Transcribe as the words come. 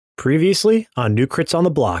Previously on New Crits on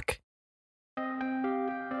the Block.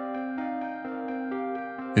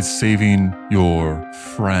 Is saving your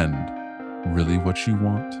friend really what you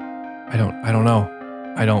want? I don't know.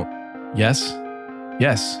 Yes.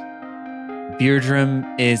 Beardrum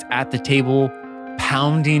is at the table,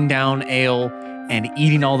 pounding down ale and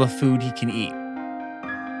eating all the food he can eat.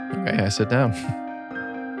 Okay, I sit down.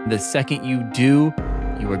 The second you do,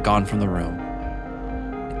 you are gone from the room.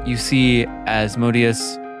 You see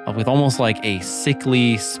Asmodeus, with almost like a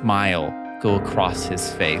sickly smile, go across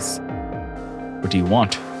his face. What do you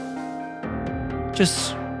want?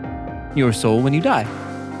 Just your soul when you die.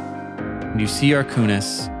 And you see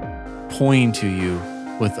Arcunis pointing to you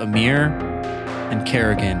with Amir and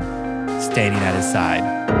Kerrigan standing at his side.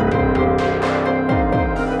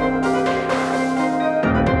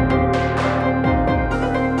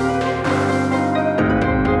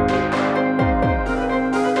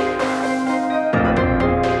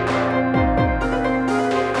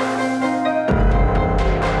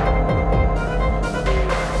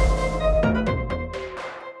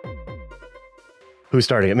 Who's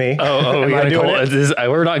starting it? Me? Oh, Am I doing it?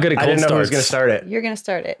 We're not good at I cold didn't know who was starts. going to start it. You're going to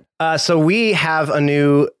start it. So we have a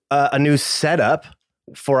new setup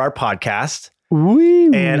for our podcast.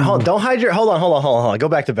 Woo. And hold on. Go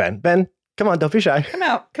back to Ben. Ben, come on, don't be shy. Come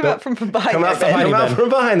out from behind. Come there, out Ben. from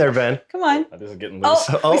behind there, Ben. Come on. This is getting loose.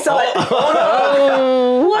 Oh, we saw it.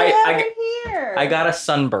 Oh. What I happened here? I got a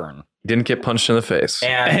sunburn, Didn't get punched in the face.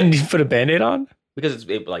 and you put a Band-Aid on? because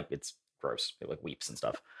it's gross. It like weeps and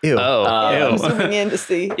stuff. Ew. I'm Ew. zooming in to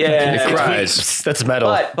see. Yeah, It it's cries. weeps. That's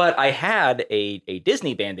metal. But I had a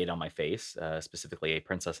Disney Band-Aid on my face, specifically a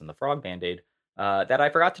Princess and the Frog Band-Aid, that I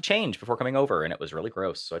forgot to change before coming over, and it was really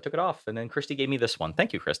gross. So I took it off, and then Christy gave me this one.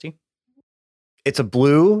 Thank you, Christy. It's a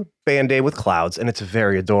blue Band-Aid with clouds, and it's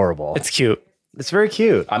very adorable. It's cute. It's very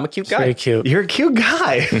cute. I'm a cute It's very guy. cute. You're a cute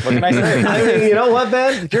guy. What can I say? I mean, you know what,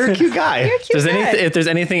 Ben? You're a cute guy. You're a cute guy. If there's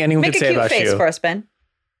anything anyone Make could a say cute about face you, for us, Ben.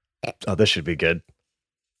 Oh, this should be good.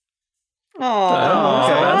 Oh,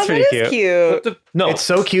 okay, that's pretty cute. No. It's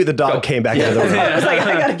so cute the dog came back into the room. I was like,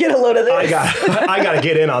 I gotta get a load of this. I got to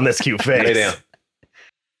get in on this cute face. Lay down.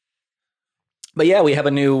 But yeah, we have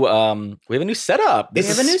a new setup. It's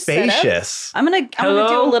have a new setup? spacious. I'm gonna do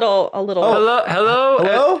Hello? a little. Hello?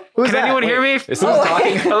 Hello? Who's Can that? anyone hear me? Is someone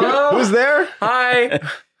talking? Hello? Who's there? Hi.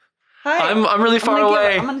 Hi. I'm really far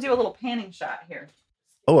away. I'm gonna do a little panning shot here.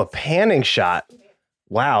 Oh, a panning shot.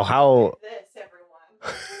 Wow, how This,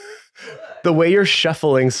 everyone. the way you're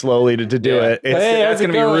shuffling slowly to do Yeah. it. It's That's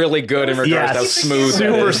going to be really good in regards Yeah, to how smooth. that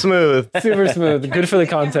super is. smooth. super smooth. Good for the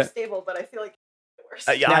content. Stable, but I feel like worse.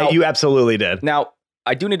 Now- You absolutely did. Now,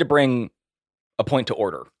 I do need to bring a point to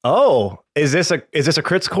order. Oh, is this a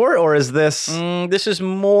crits court or is this This is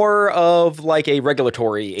more of like a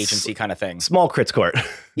regulatory agency kind of thing. small crits court?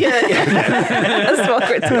 Yeah. A small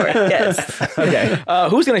crit score. Yes. Okay.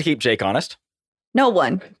 Who's going to keep Jake honest? No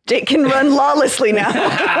one. Jake can run lawlessly now.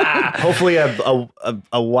 Hopefully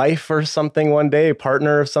a wife or something one day, a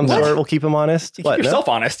partner of some sort will keep him honest. You What, keep no? yourself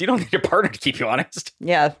honest. You don't need your partner to keep you honest.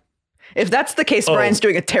 Yeah. If that's the case, Brian's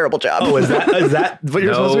doing a terrible job. Oh, is that what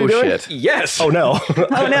you're supposed to No be doing? shit. Yes. Oh no.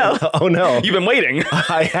 Oh, no. Oh no. You've been waiting.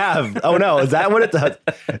 I have. Oh no. Is that what it does?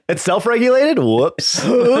 It's self-regulated? Whoops.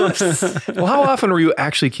 Oops. Well, how often were you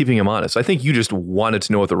actually keeping him honest? I think you just wanted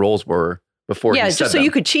to know what the roles were before Yeah, he just said so them.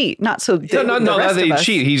 you could cheat, not so the, No, the not rest that of he us.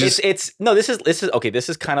 cheat. He just This is okay. This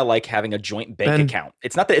is kind of like having a joint bank Ben, account.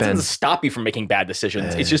 It's not that it Ben. doesn't stop you from making bad decisions.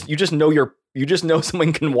 Ben. It's just you just know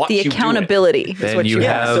someone can watch The you do it. accountability is Ben, what you you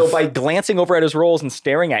have- have. So by glancing over at his rolls and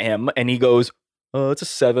staring at him, and he goes, "Oh, it's a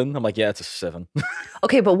 7." I'm like, "Yeah, it's a 7."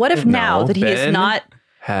 Okay, but what if now No, that he is Ben not?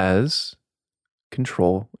 has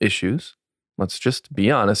control issues. Let's just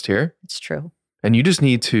be honest here. It's true. And you just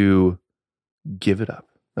need to give it up.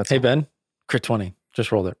 That's Hey all. Ben, crit 20.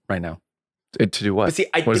 Just rolled it right now. To do what? But see,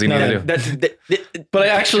 what does he need to do? But I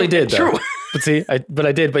actually did. Though. True. But see, I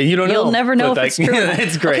did. But you don't know. You'll never know But if it's true.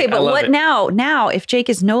 It's great. Okay, I but love what it. now? Now, if Jake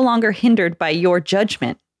is no longer hindered by your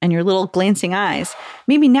judgment and your little glancing eyes,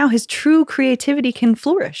 maybe now his true creativity can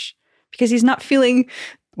flourish because he's not feeling.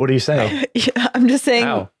 What are you saying? Yeah, I'm just saying.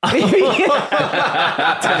 Ow. Maybe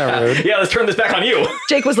That's kind of rude. Yeah, let's turn this back on you.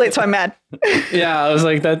 Jake was late, so I'm mad. Yeah, I was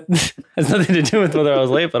like, that has nothing to do with whether I was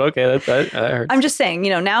late, but okay, that hurts. I'm just saying,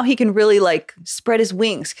 now he can really like spread his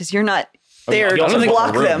wings because you're not there you also to think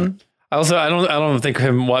block room. them. Also, I don't think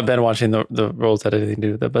Ben watching the roles had anything to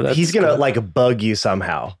do with that. But that's He's gonna cool. like bug you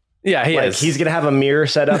somehow. Yeah, he Like is. he's gonna have a mirror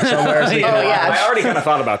set up somewhere. So you Oh, can- yeah. I already kind of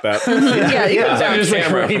thought about that. Yeah, you yeah. can Just like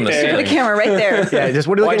camera right from the there. put ceiling. a camera right there. Yeah, just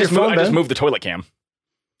what are you Well, looking at your phone, I just Ben? moved the toilet cam.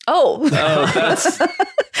 Oh, Oh, that's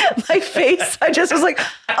my face. I just was like,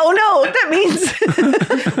 oh no, that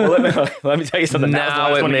means. Well, let me tell you something. That was the Now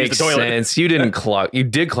last it one to use makes the toilet. sense. You didn't clog. You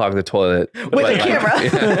did clog the toilet With the camera.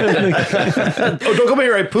 Oh, don't come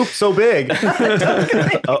here. I pooped so big.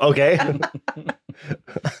 Oh, okay.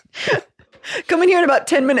 Come in here in about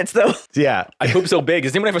 10 minutes, though. Yeah. I poop so big.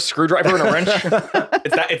 Does anyone have a screwdriver and a wrench?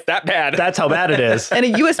 It's that bad. That's how bad it is. And a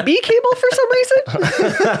USB cable for some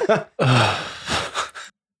reason.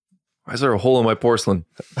 Why is there a hole in my porcelain?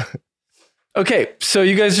 Okay, so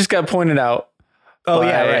you guys just got pointed out. Oh,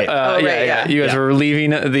 yeah, right. Yeah. You guys were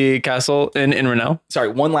leaving the castle in Renell. Sorry,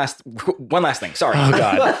 one last thing. Sorry. Oh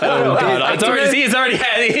God! Oh God! It's already- It's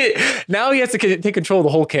already now he has to take control of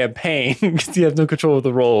the whole campaign because he has no control of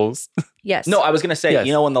the roles. Yes. No, I was gonna say, Yes.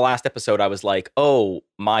 you know, in the last episode, I was like, oh,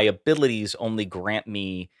 my abilities only grant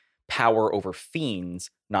me power over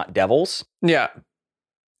fiends, not devils. Yeah.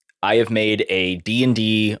 I have made a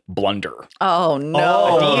D&D blunder. Oh, no.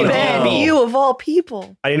 Oh, Ben, no. you of all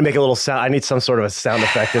people. I need to make a little sound. I need some sort of a sound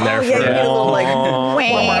effect in there. Oh, yeah, for you need a little like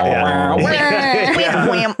Yeah.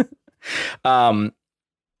 wham, wham.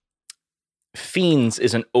 Fiends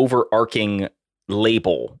is an overarching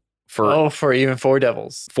label for for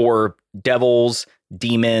devils. for devils,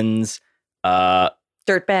 demons,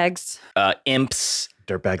 Dirtbags. imps,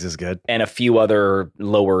 Dirtbags is good. and a few other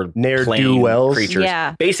lower plane Ne'er-do-wells. creatures.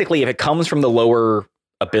 Yeah. Basically, if it comes from the lower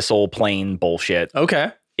abyssal plane bullshit,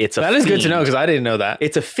 Okay, it's a that is good to fiend. know because I didn't know that.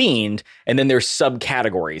 It's a fiend, and then there's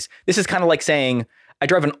subcategories. This is kind of like saying I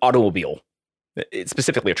drive an automobile. It's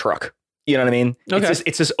specifically a truck. You know what I mean? Okay.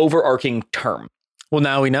 It's this overarching term. Well,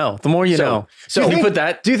 now we know. The more you know. So you put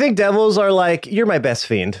that. Do you think devils are like, you're my best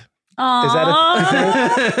fiend? Aww.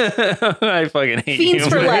 I fucking hate Fiends you.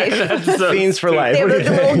 for life. That's so Fiends for stupid. life. They have What do the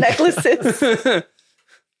you little think? necklaces.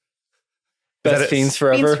 Best fiends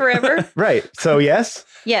forever. Fiends forever. Right. So, yes.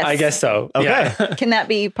 Yes. I guess so. Okay. Yeah. Can that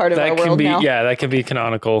be part of our That can world be. now? Yeah, that can be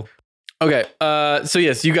canonical. Okay. So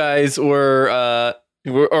yes, you guys were.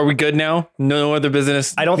 Are we good now? No other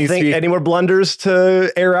business. I don't needs to think be- any more blunders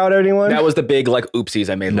to air out anyone. that was the big like oopsies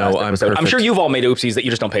I made. No, last I'm episode. I'm perfect. sure you've all made oopsies that you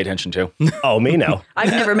just don't pay attention to. Oh, me no. I've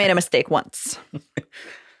never made a mistake once.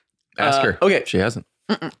 Ask her. okay. She hasn't.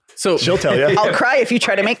 So She'll tell you. I'll cry if you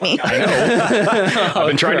try to make me. I know. I've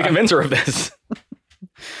been trying to convince her of this.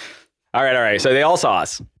 All right. So they all saw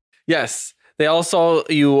us. Yes, they all saw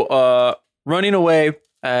you running away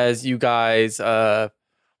as you guys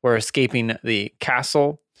were escaping the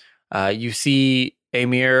castle. You see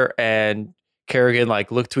Amir and Kerrigan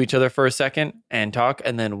like look to each other for a second and talk,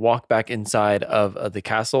 and then walk back inside of the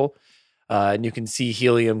castle. And you can see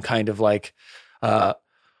Helium kind of like I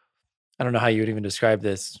don't know how you would even describe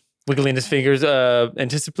this, wiggling his fingers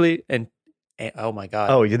anticipatively and oh my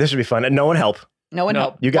god. Oh, yeah, this should be fun. No one help. No one No,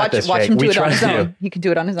 help. you got watch, this, Watch Jake. him do We it on his trust you. own. He can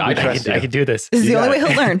do it on his own. I trust you. I can do this. This is You the only got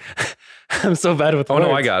way it. he'll learn. I'm so bad with Oh no,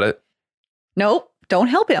 words. I got it. Nope. Don't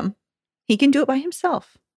help him. He can do it by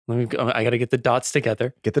himself. I got to get the dots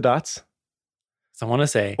together. Get the dots. So I want to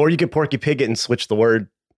say Or you could Porky Pig it and switch the word.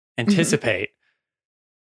 anticipate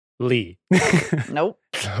Lee. Nope.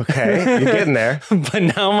 Okay. You're getting there. But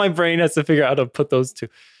now my brain has to figure out how to put those two.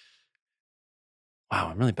 Wow,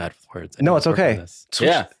 I'm really bad with words. I No, need it's to work on okay. this.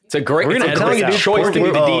 Yeah, it's a great. We're It's gonna a edit great this out. choice to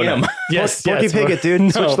be the Oh, no. DM. Yes, Porky yes, Pig we're- it,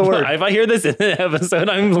 dude. Switch the word. If I hear this in the episode,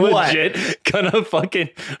 I'm What? legit gonna fucking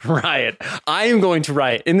riot. I am going to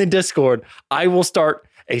riot in the Discord. I will start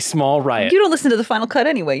a small riot. You don't listen to the final cut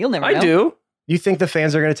anyway. You'll never know. I do. You think the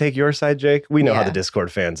fans are going to take your side, Jake? We know how Yeah. the Discord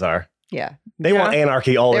fans are. Yeah. They want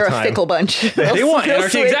anarchy all They're the a time. fickle bunch. They want They'll anarchy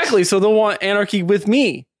switch. exactly, so they'll want anarchy with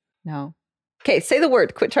me. No. Okay, say the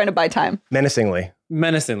word. Quit trying to buy time. Menacingly.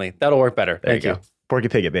 Menacingly, that'll work better. There Thank you you. go. Porky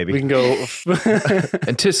Pig it, baby. We can go.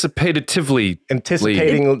 Anticipatively.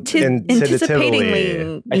 Anticipating.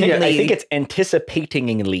 Anticipatingly. I think it's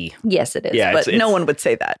anticipatingly. Yes, it is. Yeah, but it's- no one would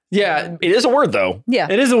say that. Yeah, It is a word though. Yeah.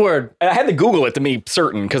 it is a word. And I had to Google it to be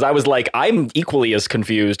certain because I was like, I'm equally as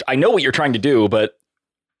confused. I know what you're trying to do, but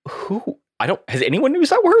who? I don't. Has anyone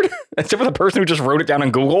used that word except for the person who just wrote it down on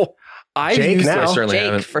Google? I Jake used now. I it. certainly Jake,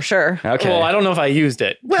 haven't. for sure. Okay. Well, I don't know if I used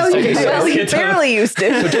it. Well, Okay, you, so well, let's you barely used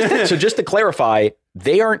it. so just to clarify,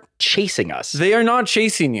 they aren't chasing us. They are not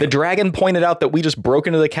chasing you. The dragon pointed out that we just broke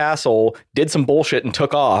into the castle, did some bullshit, and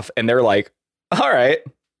took off. And they're like, all right.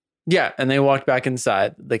 Yeah, and they walked back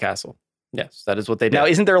inside the castle. Yes, that is what they did. Now,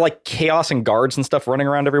 isn't there like chaos and guards and stuff running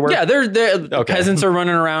around everywhere? yeah, they're Okay. peasants are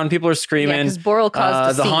running around. People are Yeah, screaming. because Boral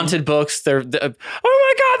caused a the scene. haunted books. They're oh my god,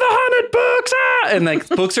 the haunted books! Ah! And like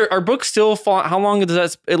books are books still fall. How long does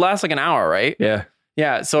that? It lasts like an hour, right? Yeah.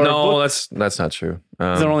 Yeah. So No, that's not true.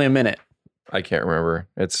 they're only a minute. I can't remember.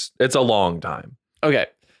 It's a long time. Okay.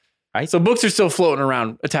 So books are still floating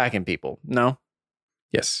around attacking people. No.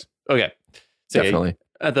 Yes, Okay. So definitely.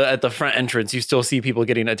 at the front entrance, you still see people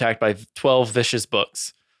getting attacked by 12 vicious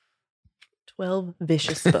books. 12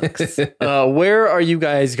 vicious books. Where are you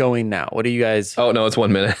guys going now? What are you guys? Oh no, it's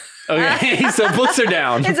 1 minute. Okay, so books are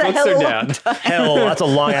down. It's a Books hell are of a down. long time. Hell, that's a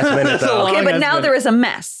long ass minute That's a though. long- Okay, but ass now minute. there is a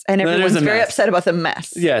mess, and Now there's everyone's a very mess. upset about the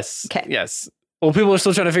mess. Yes. Okay. Yes. Well, people are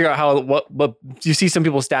still trying to figure out how what you see some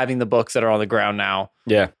people stabbing the books that are on the ground now.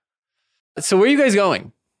 Yeah. So where are you guys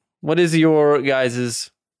going? What is your guys's?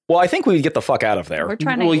 Well, I think we would get the fuck out of there. We're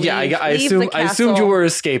trying to Well, leave, yeah, I leave assume the I assumed you castle. were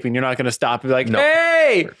escaping. You're not going to stop and be like, No.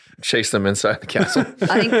 hey. Chase them inside the castle.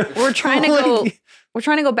 I think we're trying to go. We're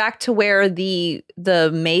trying to go back to where the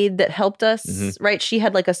maid that helped us, right? She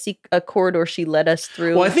had like a corridor she led us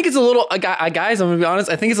through. Well, I think it's a little, guys. I'm gonna be honest.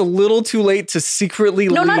 I think it's a little too late to secretly.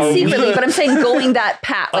 no, not leave. secretly, but I'm saying going that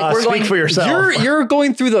path. Like we're Speak going for yourself. You're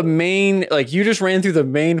going through the main, like you just ran through the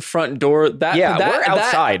main front door. Yeah, we're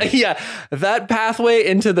outside. That pathway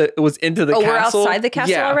into the Oh, we're castle. outside the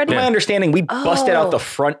castle Yeah. already? To my understanding, we busted out Oh. the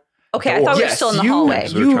front. Okay, I thought we were Yes, still in the you- hallway.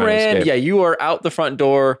 we were You trying to ran, escape. yeah, you are out the front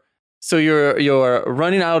door. So you're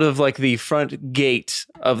running out of like the front gate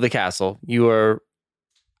of the castle. You are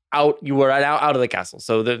out of the castle.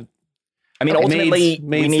 So I mean, Okay. ultimately,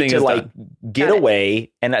 Maid's we need thing to is like done. get Got it.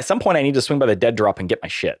 away, and at some point, I need to swing by the dead drop and get my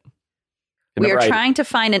shit. We are Remember, trying to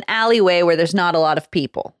find an alleyway where there's not a lot of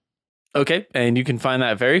people. okay, and you can find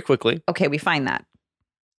that very quickly. Okay, we find that.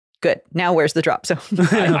 Good. Now where's the drop zone?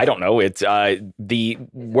 I don't know. It's the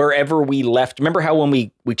wherever we left. Remember how when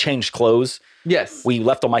we changed clothes, Yes, we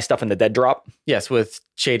left all my stuff in the dead drop? yes, with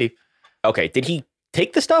Shady. Okay, did he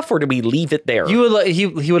take the stuff or did we leave it there? You would he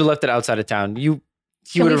would have left it outside of town. He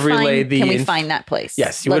Can would we have relayed the. Can we find that place?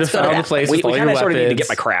 Yes, you would have Let's go to found the that place we with all kind your of sort of need to get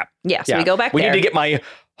my weapons. crap. Yeah, so we go back We there. need to get my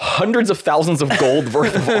hundreds of thousands of gold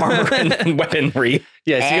worth of armor and weaponry.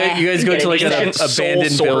 Yes, you guys go to like an Ancient soul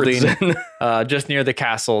abandoned swords. building just near the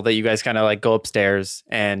castle that you guys kind of like go upstairs,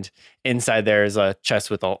 and inside there is a chest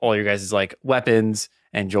with all your guys' like weapons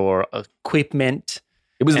and your equipment.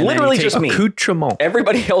 It was And then literally you just take me. Accoutrement.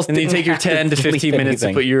 Everybody else And then you didn't take your have 10 to 15 leave minutes to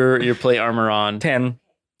anything. put your plate armor on. 10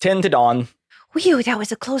 to dawn. Whew, that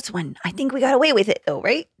was a close one. I think we got away with it though,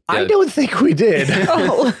 right? I don't think we did.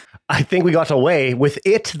 Oh, I think we got away with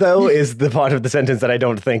it, though, is the part of the sentence that I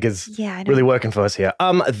don't think is yeah. I don't, really working for us here.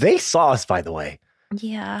 They saw us, by the way.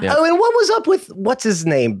 yeah. Yeah. Oh, and what was up with what's his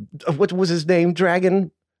name? What was his name?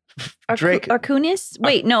 Dragon? Drake? Arcunis?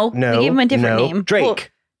 Wait, no. No, We gave him a different no. name. Drake. Well,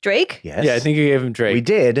 Drake? Yes. Yeah, I think you gave him Drake. we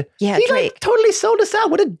did. Yeah, he Drake. like totally sold us out.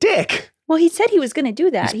 What a dick. Well, he said he was going to do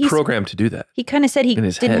that. He's programmed to do that. He kind of said he in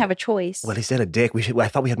his didn't head. have a choice. Well, he said a dick. I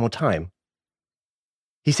thought we had more time.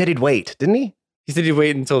 He said he'd wait, didn't he? He said he'd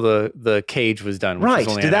wait until the cage was done, which Right. was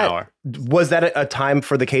only Did an that- hour. Was that a time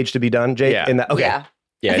for the cage to be done, Jake? Yeah. In that, okay. Yeah.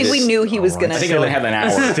 Yeah, I think it we is. knew he was All going right. I to. think I only have an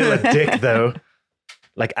hour. Still a dick, though.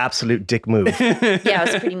 Like absolute dick move. Yeah,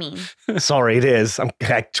 it was pretty mean. Sorry, it is.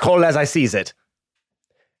 I call as I sees it.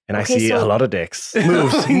 And I Okay, see so- a lot of dicks.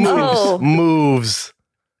 Moves. Oh. Moves.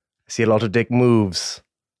 I see a lot of dick moves.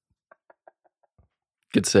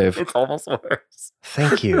 Good save. It's almost worse.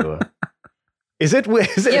 Thank you. Is it?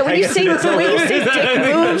 Yeah, when you say the way you say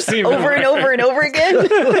dick moves over and over and over again,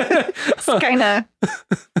 it's kind of.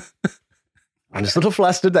 I'm just a little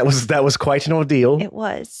flustered. That was quite an ordeal. It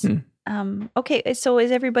was. Hmm. Okay, so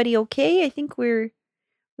is everybody okay? I think we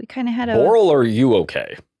kind of had a. Boral, are you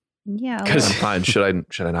okay? Yeah. I'm 'Cause- fine. Should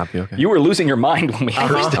I not be okay? You were losing your mind when we I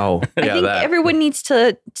first. think- Oh, I yeah, think that. everyone needs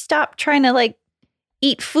to stop trying to like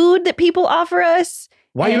eat food that people offer us.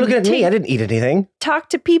 Why are you and looking at me? take- I didn't eat anything. Talk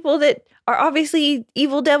to people that are obviously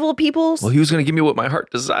evil devil peoples. Well, he was going to give me what my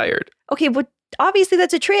heart desired. Okay, but obviously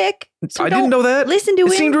that's a trick. So I didn't know that. Listen to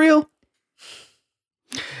It him. seemed real.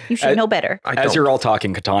 You should know better. I As don't. you're all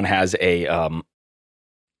talking, Catan has a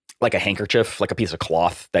like a handkerchief, like a piece of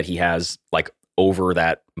cloth that he has like over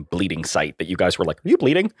that bleeding site that you guys were like, "Are you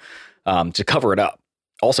bleeding?" To cover it up.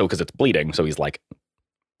 Also, because it's bleeding, so he's like,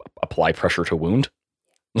 apply pressure to wound.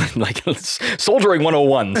 Like soldiering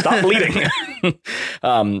 101, stop bleeding.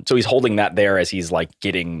 So he's holding that there as he's like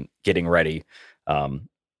getting ready. And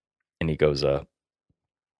he goes,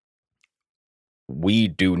 we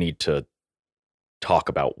do need to talk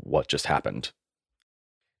about what just happened.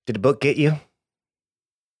 Did the book get you?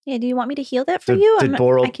 Yeah, do you want me to heal that for Did- you? did I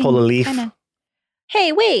Boral can pull a leaf?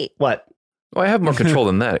 Hey, wait. What? Oh, I have more control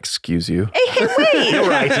than that. Excuse you. Hey, wait. You're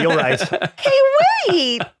right. You're right. Hey,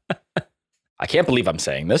 wait. I can't believe I'm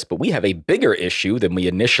saying this, but we have a bigger issue than we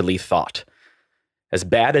initially thought. As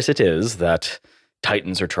bad as it is that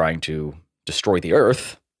Titans are trying to destroy the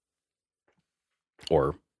Earth,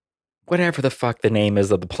 or whatever the fuck the name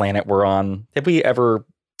is of the planet we're on, have we ever...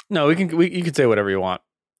 No, you can say whatever you want.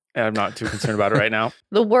 I'm not too concerned about it right now.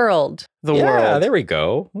 The world. The Yeah, world. there we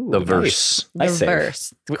go. Ooh, The nice. verse. The Nice save.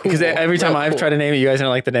 verse. Because Cool. every time Real I've cool. tried to name it, you guys don't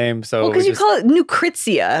like the name. So Well, because you call it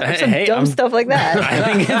Nucrizia or some Hey, dumb I'm- stuff like that.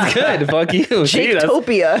 I think it's good. Fuck you. See, that's-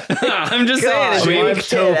 Jaketopia. I'm just God, saying. man,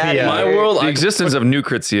 get it out of My here. world, the existence of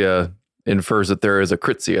Nucrizia infers that there is a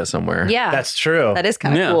Kritzia somewhere. Yeah, That's true. that is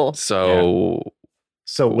kind of Yeah. cool. So,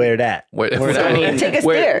 So where that? wait, Where I mean, take us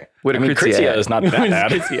there. Where I mean, Kritzia is not that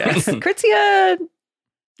bad. Kritzia,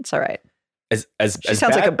 it's all right. As She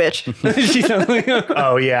sounds like a bitch. She sounds like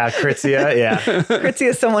Oh yeah, Kritzia. Yeah. Kritzia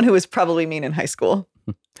is someone who was probably mean in high school.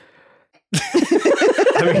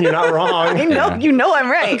 I mean, you're not wrong. I know, you know I'm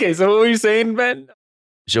right. Okay, so what were you saying, Ben?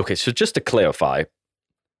 Okay, so just to clarify,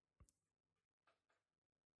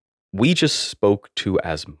 we just spoke to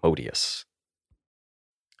Asmodeus.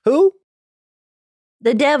 Who?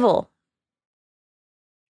 The devil.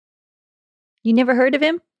 You never heard of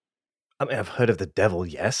him? I mean, I've heard of the devil.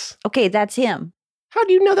 Yes. Okay, that's him. How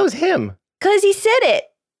do you know that was him? Because he said it.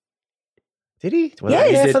 Did he? Was Yes. I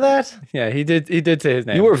He here did. for that? Yeah, he did say his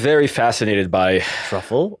name. You were very fascinated by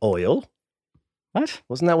Truffle oil. what?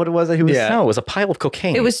 Wasn't that what it was? That he was. Yeah. No, it was a pile of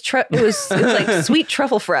cocaine. It was like sweet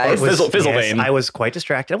truffle fries. It was- Fizzlebane. I was quite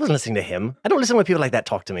distracted. I wasn't listening to him. I don't listen when people like that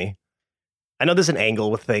talk to me. I know there's an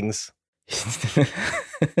angle with things.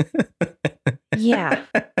 Yeah.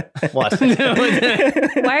 What?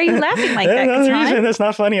 Why are you laughing like that, That's the Catan? reason. That's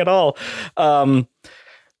not funny at all. I'm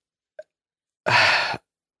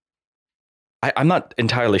not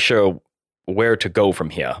entirely sure where to go from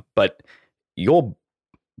here, but your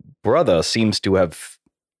brother seems to have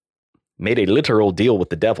made a literal deal with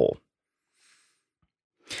the devil.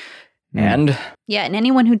 And Yeah, and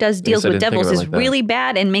anyone who does deals I with didn't think devils of it is like that. really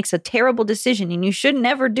bad and makes a terrible decision, and you should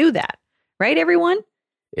never do that. Right, everyone?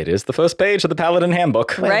 it is the first page of the Paladin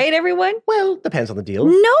Handbook. Well- Right, everyone? Well, depends on the deal.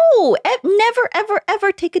 No, never, ever,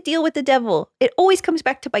 ever take a deal with the devil. It always comes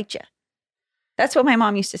back to bite you. That's what my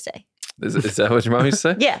mom used to say. Is that what your mom used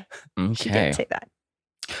to say? Yeah, she Okay. did say that.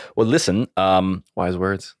 Well, listen. Wise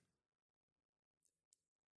words.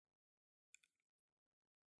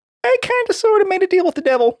 I kind of sort of made a deal with the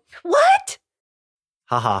devil. What?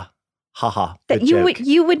 Haha. Haha. That Good joke.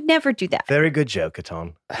 you would never do that. Very good joke,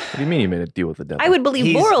 Katon. What do you mean you made a deal with the devil? I would believe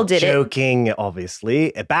He's Boral did it. joking,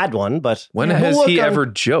 obviously. A bad one, but When Yeah, has we'll he work on- ever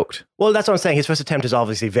joked? Well, that's what I'm saying. His first attempt is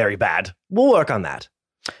obviously very bad. We'll work on that.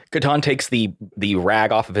 Catan takes the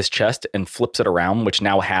rag off of his chest and flips it around, which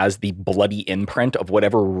now has the bloody imprint of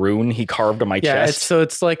whatever rune he carved on my Yeah, chest.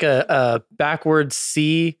 it's like a backwards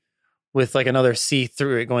C with like another C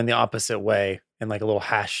through it going the opposite way and like a little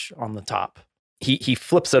hash on the top. He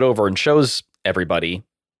flips it over and shows everybody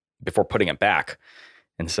before putting it back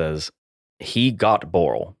and says, "He got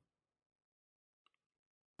Boral.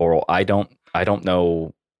 Boral, I don't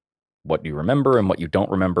know what you remember and what you don't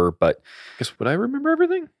remember, but Guess would I remember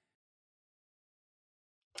everything?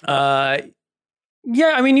 Yeah,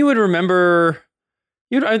 I mean, you would remember.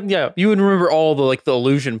 You would remember all the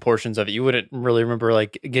illusion portions of it. You wouldn't really remember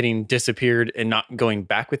like getting disappeared and not going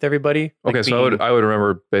back with everybody. Like Okay, so I would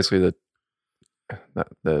remember basically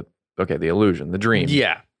the illusion, the dream.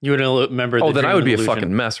 Yeah, you would remember. Oh, the then dream I would and be a illusion.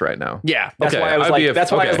 fucking mess right now. Yeah, that's Okay, why I was I'd be like, a-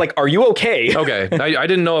 that's why I was okay. like, are you okay? Okay, I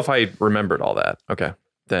didn't know if I remembered all that. Okay,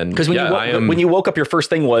 then Because when, yeah, when you woke up, your first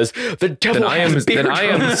thing was the devil then I am has beard then I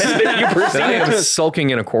am drums," and then you then I am proceeded. sulking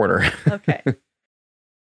in a corner. Okay.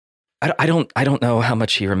 I don't know how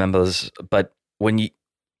much he remembers, but when you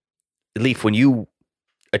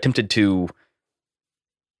attempted to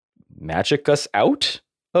magic us out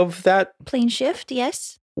of that, Plane shift,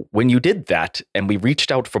 yes. when you did that and we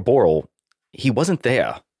reached out for Boral, he wasn't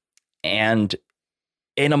there. And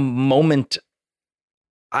in a moment,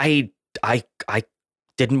 I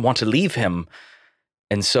didn't want to leave him.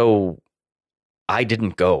 And so I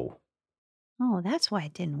didn't go. Oh, that's why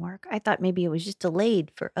it didn't work. I thought maybe it was just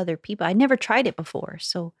delayed for other people. I never tried it before,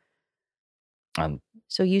 so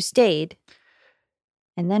so you stayed.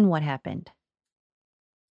 And then what happened?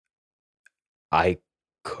 I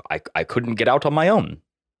couldn't get out on my own.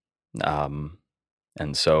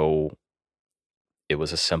 And so it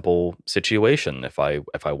was a simple situation. If I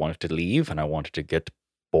wanted to leave and I wanted to get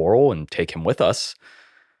Boral and take him with us,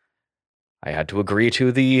 I had to agree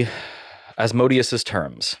to the Asmodeus's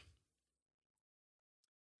terms.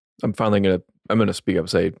 I'm gonna speak up and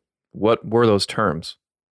say, what were those terms?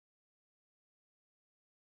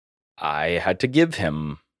 I had to give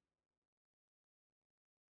him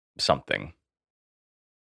something.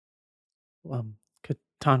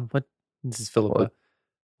 Catan, what? This is Philippa.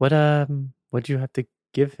 What'd you have to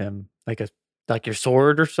give him? Like your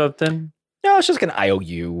sword or something? No, it's just an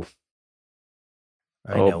IOU.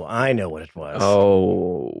 I know what it was.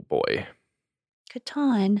 Oh boy.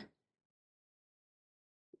 Catan.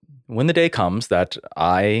 When the day comes that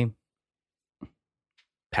I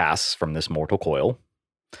pass from this mortal coil,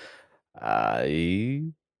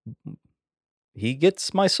 he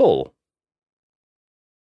gets my soul.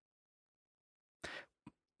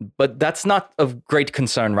 But that's not of great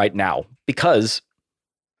concern right now because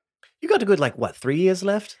You got a good, 3 years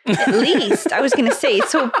left? At least. I was going to say,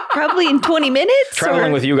 so probably in 20 minutes?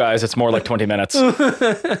 traveling with you guys, it's more like 20 minutes.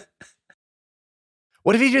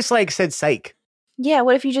 What if you just said psych? Yeah,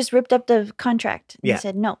 what if you just ripped up the contract and Yeah.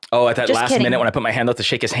 said no? Oh, at that Just last kidding. minute when I put my hand out to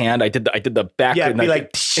shake his hand, I did the back. Yeah, and be I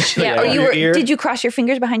like, Yeah, or your ear. did you cross your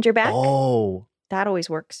fingers behind your back? Oh. That always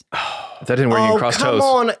works. That didn't work. You crossed come toes.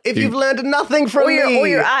 on. If you've learned nothing from Or me.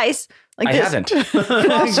 your eyes. Like I this. haven't.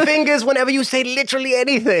 Cross fingers whenever you say literally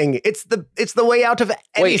anything. It's the way out of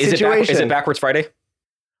any Wait, situation. is it backwards Friday?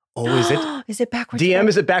 Oh, is it? Is it backwards? DM,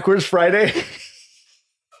 is it backwards Friday?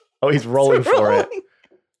 Oh, he's rolling for it.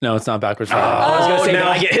 No, it's not backwards. I was gonna say now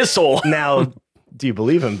I get his soul. Now, do you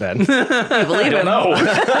believe him, Ben? I believe it. No.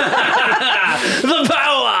 The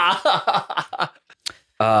power.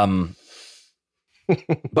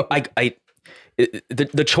 But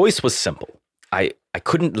the choice was simple. I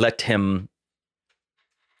couldn't let him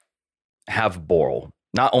have Boral,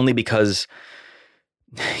 not only because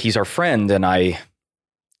he's our friend and I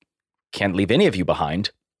can't leave any of you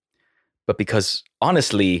behind, but because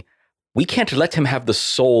honestly, we can't let him have the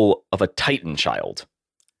soul of a Titan child.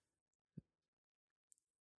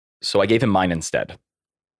 So I gave him mine instead.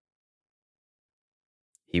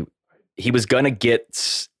 He was gonna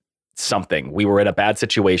get something. We were in a bad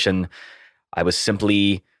situation. I was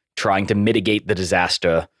simply trying to mitigate the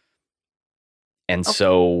disaster. And Okay.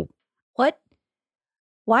 so What?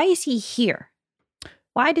 Why is he here?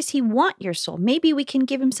 Why does he want your soul? Maybe we can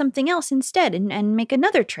give him something else instead and make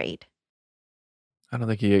another trade. I don't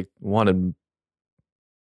think he wanted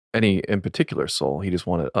any in particular soul. He just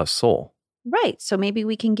wanted a soul. Right. So maybe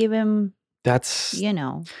we can give him, that's, I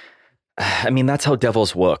that's how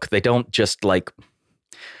devils work. They don't just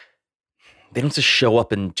show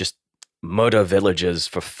up and just murder villages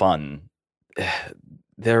for fun.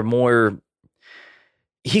 They're more,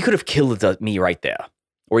 he could have killed me right there.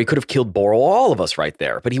 Or he could have killed Boral, all of us right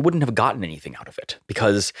there, but he wouldn't have gotten anything out of it.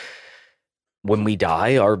 Because when we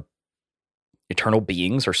die, our eternal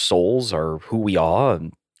beings, our souls, are who we are,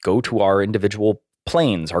 and go to our individual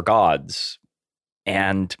planes, our gods.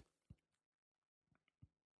 And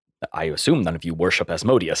I assume none of you worship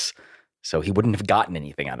Asmodeus, so he wouldn't have gotten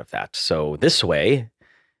anything out of that. So this way,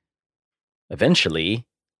 eventually,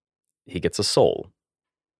 he gets a soul.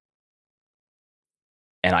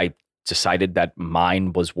 And I decided that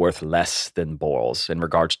mine was worth less than Boral's in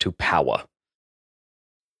regards to power.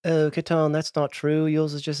 Oh, Catan, that's not true.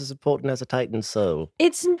 Yours is just as important as a Titan's soul.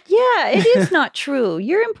 it is not true.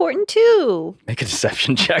 You're important too. Make a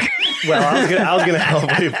deception check. Well, I was gonna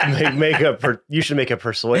help you you should make a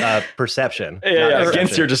perception. not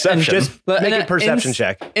against your deception. Just make a perception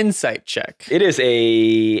check. Insight check. It is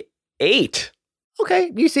a 8.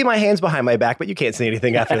 Okay, you see my hands behind my back, but you can't see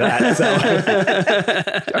anything after that.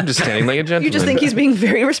 So. I'm just standing like a gentleman. You just think he's being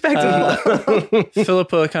very respectful.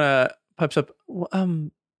 Philippa kind of pipes up.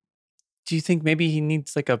 Do you think maybe he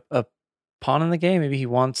needs like a pawn in the game? Maybe he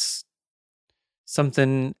wants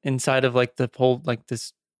something inside of like the whole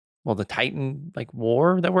the Titan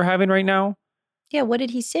war that we're having right now? Yeah, what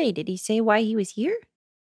did he say? Did he say why he was here?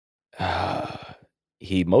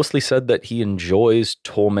 He mostly said that he enjoys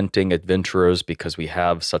tormenting adventurers because we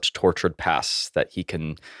have such tortured pasts that he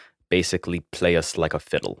can basically play us like a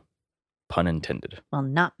fiddle. Pun intended. Well,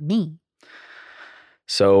 not me.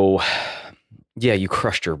 So, yeah, you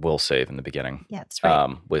crushed your will save in the beginning. Yeah, that's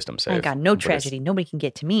right. Wisdom save. I got no But it's- tragedy. Nobody can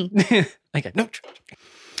get to me. I got no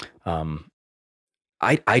tragedy.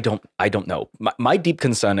 I don't know. My deep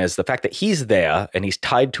concern is the fact that he's there and he's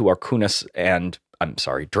tied to Arcunis and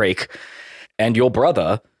Drake and your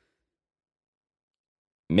brother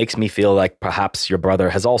makes me feel like perhaps your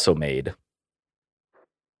brother has also made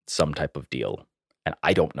some type of deal, and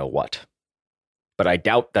I don't know what. But I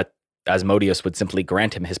doubt that Asmodeus would simply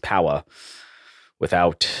grant him his power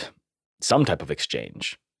without some type of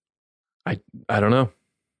exchange. I don't know.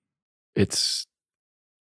 I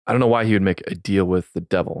don't know why he would make a deal with the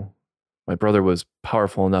devil. My brother was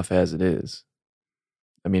powerful enough as it is.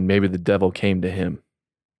 I mean, maybe the devil came to him.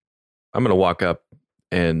 I'm going to walk up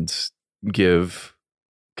and give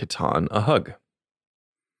Catan a hug.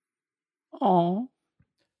 Aw.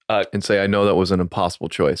 And say, I know that was an impossible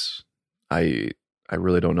choice. I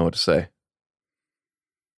really don't know what to say.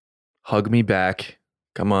 Hug me back.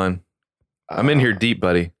 Come on. I'm in here deep,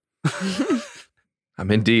 buddy.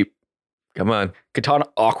 I'm in deep. Come on. Catan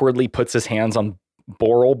awkwardly puts his hands on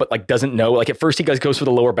Boral, but like doesn't know. Like at first he goes for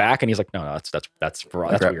the lower back, and he's like, no, that's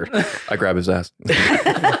weird. I grab his ass.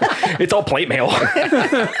 It's all plate mail. Give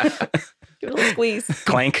it a little squeeze.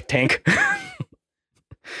 Clank, tank.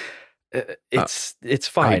 It's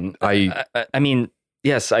fine. I mean,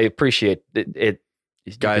 yes, I appreciate it.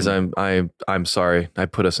 Guys, I'm sorry. I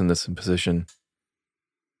put us in this position.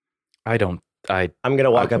 I'm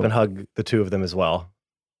gonna walk up and hug the two of them as well,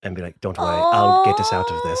 and be like, "Don't worry, I'll get us out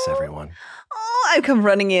of this, everyone." Oh, I come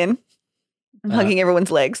running in. I'm hugging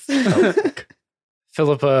everyone's legs.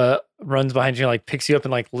 Philippa runs behind you, like picks you up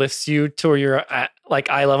and like lifts you to where you're at like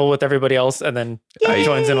eye level with everybody else, and then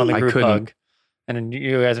joins in on the group hug. And then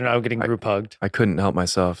you guys are now getting group hugged. I couldn't help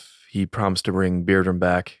myself. He promised to bring Beardrum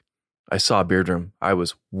back. I saw Beardrum. I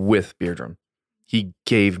was with Beardrum. He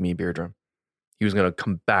gave me Beardrum. He was going to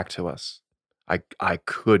come back to us. I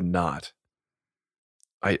could not.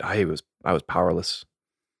 I was powerless.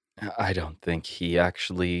 I don't think he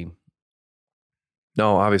actually.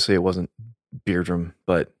 No, obviously it wasn't Beardrum,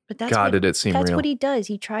 but that's God, what, did it seem real. That's what he does.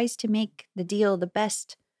 He tries to make the deal the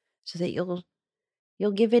best so that you'll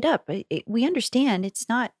give it up. We understand it's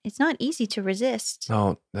not easy to resist.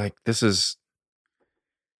 No, like this is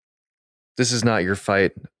not your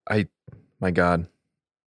fight. My God,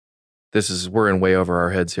 we're in way over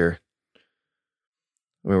our heads here.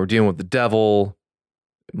 I mean, we're dealing with the devil.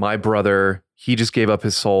 My brother, he just gave up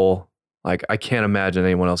his soul. Like, I can't imagine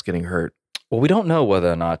anyone else getting hurt. Well, we don't know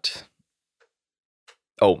whether or not.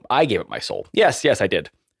 Oh, I gave up my soul. Yes, I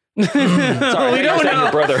did. Sorry, we don't know.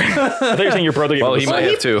 Your brother. I thought you were saying your brother. Well, he might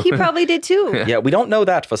have too. He probably did too. Yeah, we don't know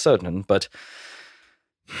that for certain, but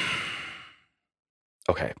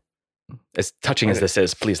okay. As touching as this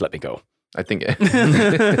is, please let me go. I think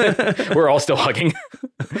we're all still hugging.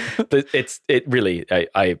 It's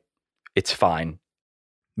fine.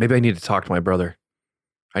 Maybe I need to talk to my brother.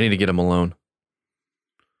 I need to get him alone.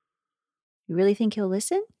 You really think he'll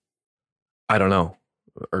listen? I don't know.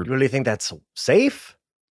 You really think that's safe?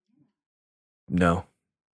 No.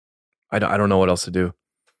 I don't know what else to do.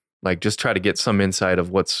 Like, just try to get some insight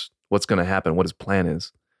of what's going to happen, what his plan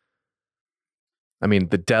is. I mean,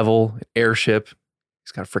 the devil, airship,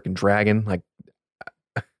 he's got a freaking dragon. Like,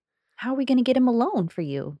 how are we going to get him alone for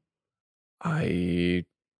you? I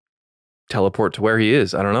teleport to where he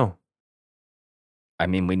is. I don't know. I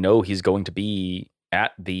mean, we know he's going to be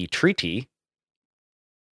at the treaty.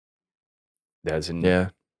 There's an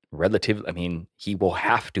relative. I mean, he will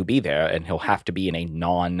have to be there, and he'll have to be in a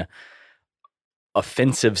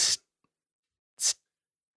non-offensive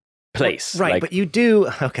place. Right, but you do.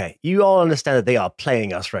 Okay, you all understand that they are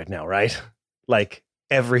playing us right now, right? Like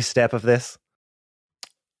every step of this.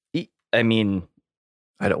 I mean,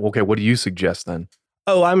 okay, what do you suggest then?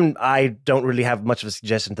 Oh, I don't really have much of a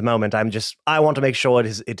suggestion at the moment. I want to make sure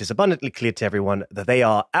it is abundantly clear to everyone that they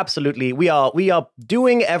are absolutely, we are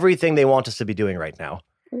doing everything they want us to be doing right now.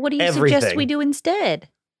 What do you suggest we do instead?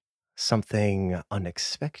 Something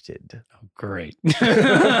unexpected. Oh, great.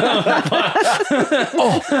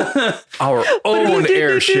 Our own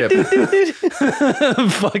airship.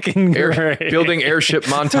 Fucking great. Building airship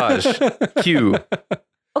montage. Cue.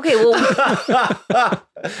 Okay, well.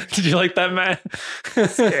 Did you like that, Matt?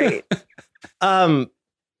 That's great.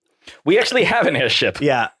 We actually have an airship.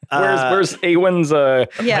 Yeah. Where's Awen's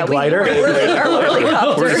glider? Our whirly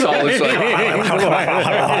copter. We're just all it's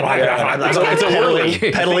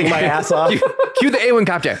a pedaling my ass off. Cue the A1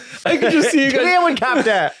 copter. I could just see you guys A1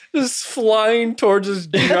 copter. just flying towards this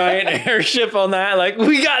giant airship on that. Like,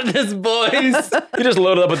 we got this, boys. You just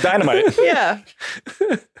loaded up with dynamite. Yeah.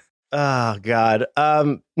 Oh God.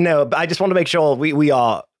 No, but I just want to make sure we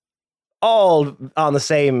are all on the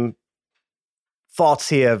same thoughts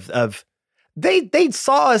here of they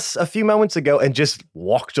saw us a few moments ago and just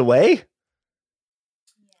walked away.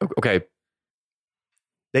 Okay.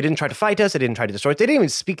 They didn't try to fight us. They didn't try to destroy us. They didn't even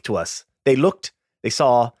speak to us. They looked, they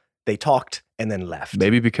saw, they talked, and then left.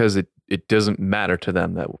 Maybe because it doesn't matter to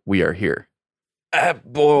them that we are here.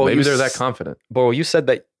 Boyle, Maybe they're that confident. Boyle, you said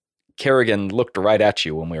that Kerrigan looked right at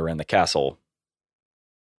you when we were in the castle.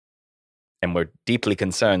 And we're deeply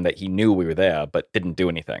concerned that he knew we were there, but didn't do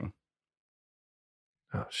anything.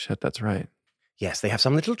 Oh, shit, that's right. Yes, they have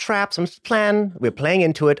some little trap, some plan. We're playing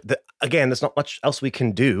into it. Again, there's not much else we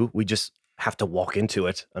can do. We just have to walk into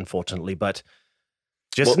it, unfortunately. But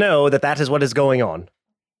just know that is what is going on.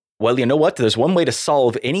 Well, you know what? There's one way to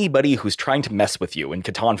solve anybody who's trying to mess with you. And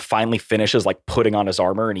Catan finally finishes like putting on his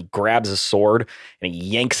armor, and he grabs his sword and he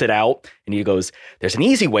yanks it out and he goes, "There's an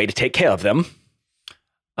easy way to take care of them."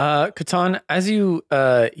 Catan, as you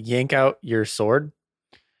yank out your sword,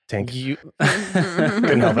 Tink. you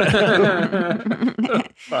Couldn't help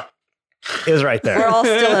it. It was right there. We're all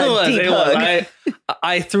still a deep hug.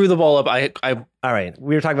 I threw the ball up. I All right.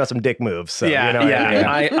 We were talking about some dick moves. So, yeah, you know what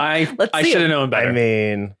I Let's see should have it. known better. I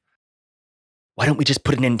mean, Why don't we just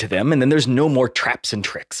put an end to them and then there's no more traps and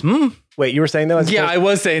tricks? wait, you were saying though? I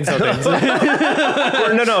was saying something.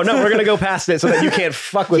 No. We're going to go past it so that you can't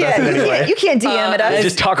fuck with us in any way. You can't DM at us.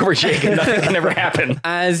 Just talk over Jake and nothing can ever happen.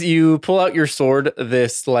 As you pull out your sword,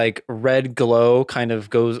 this like red glow kind of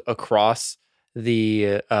goes across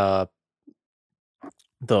the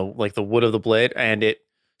wood of the blade, and it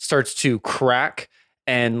starts to crack,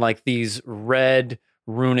 and like these red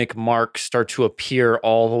runic marks start to appear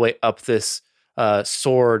all the way up this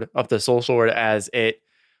sword, up the soul sword, as it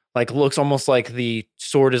like looks almost like the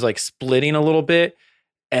sword is like splitting a little bit,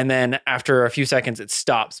 and then after a few seconds it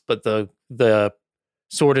stops, but the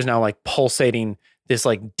sword is now like pulsating this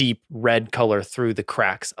like deep red color through the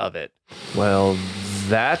cracks of it. Well,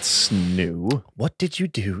 that's new. What did you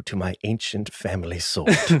do to my ancient family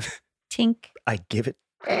sword? Tink. I give it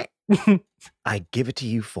to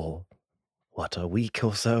you for what, a week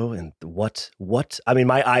or so? And what? I mean,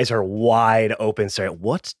 my eyes are wide open, sir.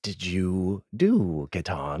 What did you do,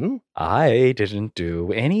 Catan? I didn't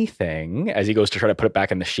do anything. As he goes to try to put it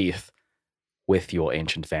back in the sheath with your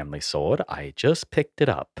ancient family sword, I just picked it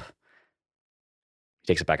up. He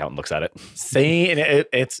takes it back out and looks at it. See, and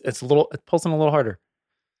it's pulsing a little harder.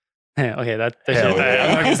 Yeah, okay, I'm not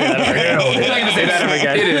gonna say that ever again. I'm not gonna say that ever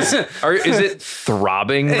again. It is. Is it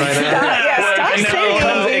throbbing right now? Stop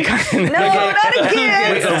saying it. No, not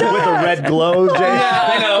again. With a red glow, Jay.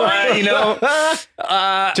 I know.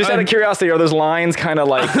 Just out of curiosity, are those lines kind of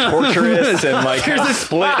like torturous and like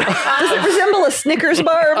split? Does it resemble a Snickers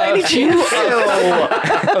bar by any chance?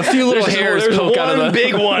 A few little hairs poke out of the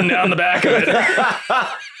big one down the back of it.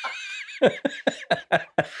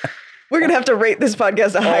 We're going to have to rate this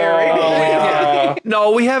podcast a higher rating.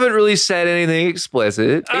 No, we haven't really said anything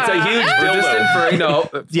explicit. It's a huge We're just inferring. No.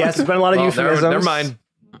 Yes, there's been a lot of euphemisms. Never mind.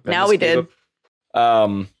 Now we did.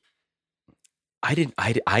 I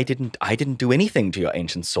didn't do anything to your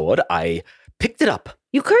ancient sword. I picked it up.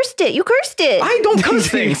 You cursed it. I don't curse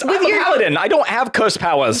things. I'm a paladin. I don't have curse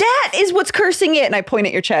powers. That is what's cursing it. And I point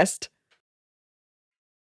at your chest.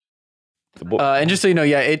 And just so you know,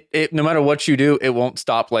 it no matter what you do, it won't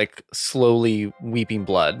stop like slowly weeping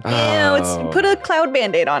blood. Ew, put a cloud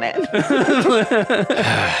band-aid on it.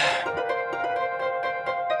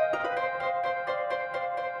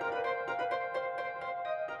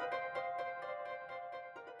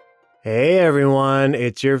 Hey everyone,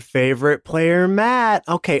 it's your favorite player, Matt.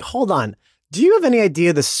 Okay, hold on. Do you have any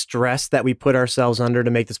idea the stress that we put ourselves under to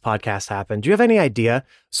make this podcast happen? Do you have any idea?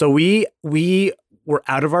 So we were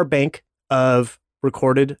out of our bank of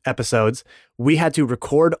recorded episodes. We had to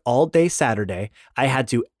record all day Saturday. I had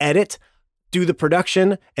to edit, do the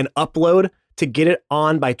production, and upload to get it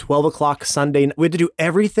on by 12 o'clock Sunday. We had to do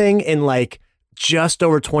everything in like just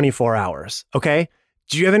over 24 hours. Okay.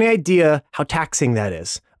 Do you have any idea how taxing that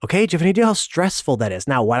is? Okay. Do you have any idea how stressful that is?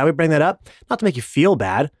 Now, why do we bring that up? Not to make you feel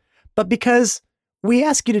bad, but because we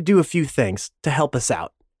ask you to do a few things to help us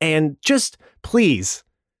out. And just please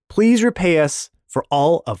repay us for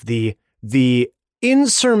all of the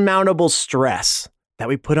insurmountable stress that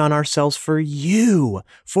we put on ourselves for you,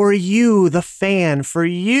 the fan, for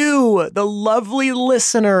you, the lovely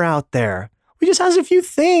listener out there. We just ask a few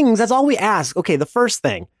things. That's all we ask. Okay, the first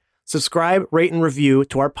thing, subscribe, rate, and review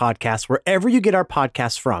to our podcast wherever you get our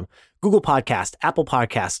podcasts from. Google Podcast, Apple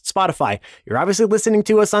Podcast, Spotify. You're obviously listening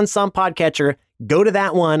to us on some podcatcher. Go to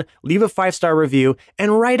that one, leave a 5-star review,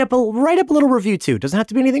 and write up a little review too. Doesn't have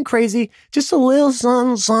to be anything crazy, just a little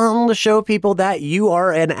something to show people that you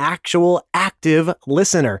are an actual active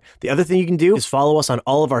listener. The other thing you can do is follow us on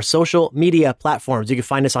all of our social media platforms. You can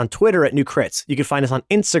find us on Twitter at New Crits. You can find us on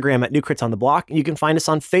Instagram at New Crits on the Block. And you can find us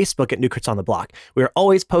on Facebook at New Crits on the Block. We are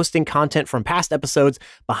always posting content from past episodes,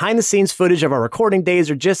 behind the scenes footage of our recording days,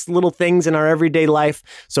 or just little things in our everyday life.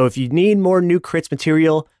 So if you need more New Crits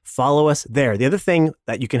material, follow us there. The other thing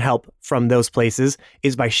that you can help from those places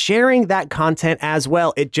is by sharing that content as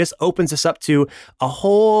well. It just opens us up to a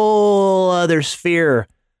whole other sphere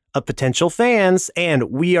of potential fans, and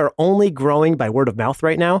we are only growing by word of mouth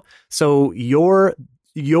right now. So your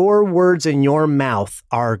words in your mouth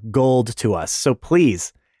are gold to us. So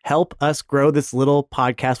please help us grow this little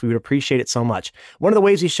podcast. We would appreciate it so much. One of the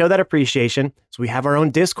ways we show that appreciation is we have our own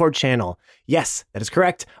Discord channel. Yes, that is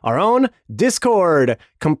correct. Our own Discord,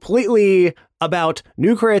 completely about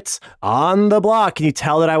New Crits on the Block. Can you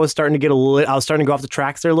tell that I was starting to I was starting to go off the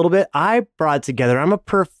tracks there a little bit? I brought it together. I'm a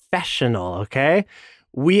professional, okay?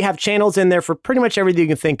 We have channels in there for pretty much everything you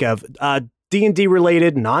can think of. D&D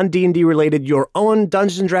related, non-D&D related, your own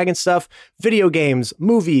Dungeons & Dragons stuff, video games,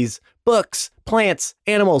 movies, books, plants,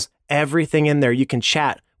 animals, everything in there. You can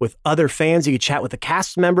chat with other fans. You can chat with the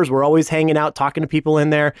cast members. We're always hanging out, talking to people in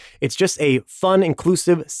there. It's just a fun,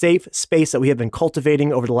 inclusive, safe space that we have been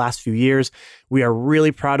cultivating over the last few years. We are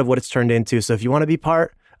really proud of what it's turned into. So if you want to be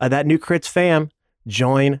part of that New Crits fam,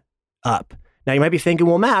 join up. Now you might be thinking,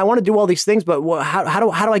 well, Matt, I want to do all these things, but how do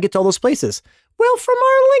I get to all those places? Well, from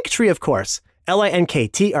our link tree, of course.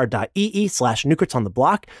 linktr.ee/New-Crits on the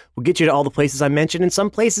Block will get you to all the places I mentioned, and some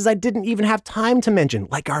places I didn't even have time to mention,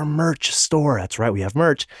 like our merch store. That's right, we have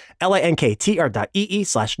merch.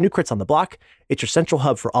 linktr.ee/New-Crits on the Block. It's your central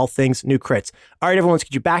hub for all things New Crits. All right, everyone, let's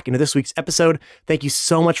get you back into this week's episode. Thank you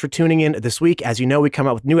so much for tuning in this week. As you know, we come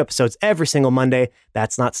out with new episodes every single Monday.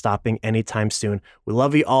 That's not stopping anytime soon. We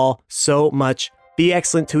love you all so much. Be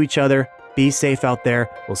excellent to each other. Be safe out there.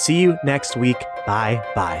 We'll see you next week.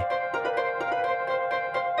 Bye-bye.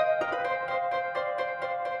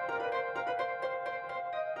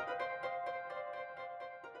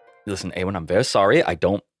 Listen, Awen, I'm very sorry. I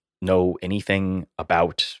don't know anything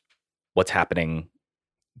about what's happening.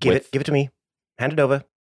 Give it to me. Hand it over.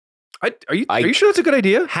 Are you sure that's a good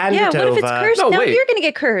idea? Hand Yeah, it what over. if it's cursed? No, Now wait. you're going to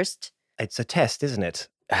get cursed. It's a test, isn't it?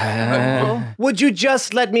 Uh, Would you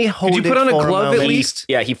just let me hold you it put on a for glove at moment? least?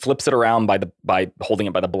 yeah, he flips it around by holding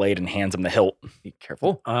it by the blade and hands him the hilt. Be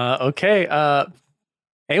careful. Okay.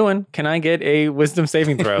 Awen, can I get a wisdom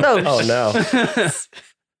saving throw? Oh, no.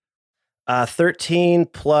 13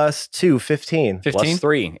 plus 2, 15. 15? Plus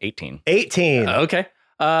 3, 18. 18. Okay.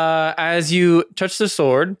 As you touch the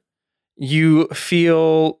sword, you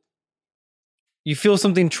feel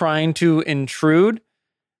something trying to intrude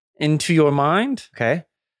into your mind, Okay.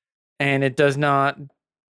 and it does not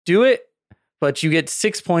do it, but you get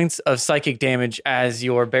 6 points of psychic damage as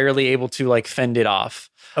you're barely able to like fend it off.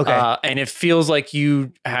 Okay. And it feels like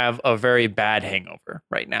you have a very bad hangover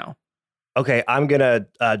right now. Okay. I'm going to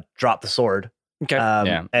drop the sword Okay.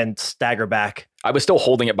 Yeah. and stagger back. I was still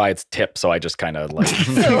holding it by its tip, so I just kind of like...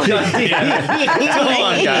 Come on,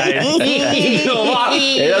 guys.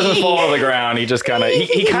 It doesn't fall to the ground. He just kind of...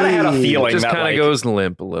 He kind of had a feeling Just that kind of like, goes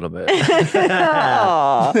limp a little bit.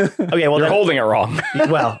 Aw. Okay. Well, you're then, holding it wrong.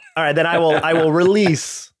 well, all right. Then I will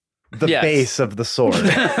release the Yes. base of the sword.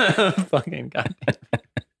 Fucking god.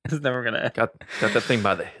 It's never gonna. got that thing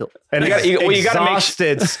by the hilt. And You gotta- you gotta make-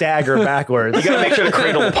 exhausted stagger backwards. You gotta make sure to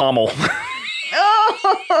cradle the pommel.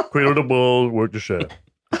 Cradle the bull, work the shaft.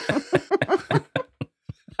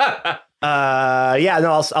 Yeah,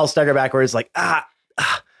 no, I'll stagger backwards like,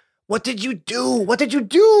 what did you do? What did you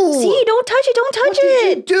do? See, don't touch it. Don't touch what did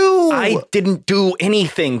you it. do? I didn't do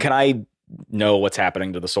anything. Can I know what's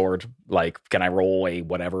happening to the sword? Like, can I roll a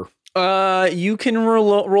whatever? You can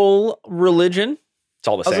roll religion. It's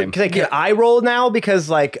all the I was same. like, can I roll now? Because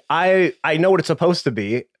like I know what it's supposed to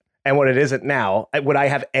be and what it isn't now. Would I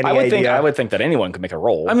have any idea? I would think that anyone could make a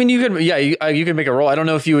roll. I mean, you could. Yeah, you can make a roll. I don't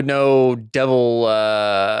know if you would know devil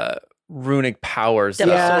runic powers.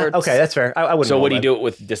 Devil yeah, swords. okay, that's fair. I wouldn't. so roll would he then. do it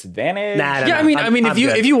with disadvantage? Nah, Yeah, I mean, I'm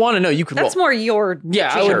good. if you want to know, you could That's roll. more your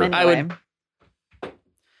Yeah, jam I would. anyway.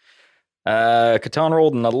 Catan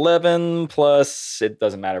rolled an 11 plus, it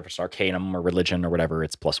doesn't matter if it's arcanum or religion or whatever,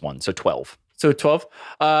 it's +1. So 12. So 12.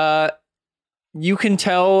 You can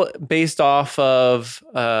tell based off of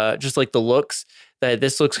just like the looks that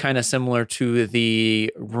this looks kind of similar to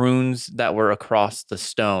the runes that were across the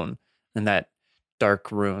stone in that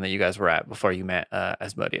dark room that you guys were at before you met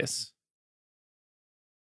Asmodeus.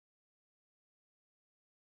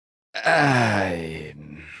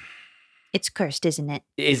 It's cursed, isn't it?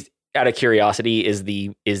 Is out of curiosity, is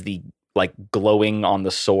the like glowing on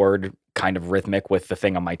the sword kind of rhythmic with the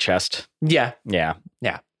thing on my chest? Yeah. Yeah.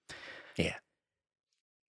 Yeah.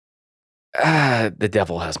 The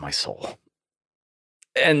devil has my soul.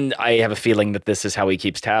 And I have a feeling that this is how he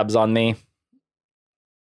keeps tabs on me.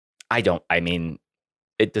 I mean,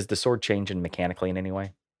 does the sword change in mechanically in any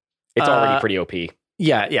way? It's already pretty OP.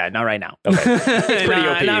 Yeah, not right now. Okay. It's pretty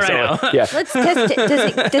OP. Not so, right now. yeah. Let's test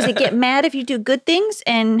it. Does it get mad if you do good things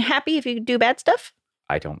and happy if you do bad stuff?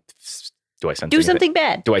 I don't. Do I sense Do anything? something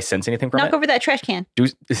bad. Do I sense anything from Knock it? over that trash can.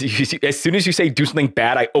 As soon as you say do something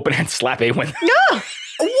bad, I open hand slap Awen. No.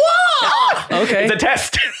 Okay. It's a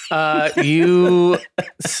test. You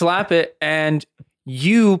slap it, and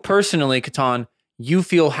you personally, Catan, you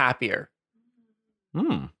feel happier.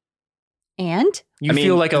 And? You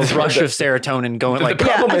feel like a rush of serotonin going like. The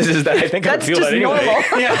problem is that I think I That's feel just that anyway. normal.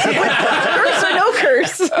 Curse or no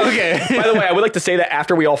curse. Okay. By the way, I would like to say that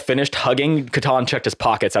after we all finished hugging, Catan checked his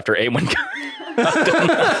pockets after Awen. He's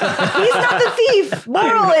not the thief.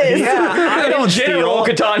 Moral is. I don't General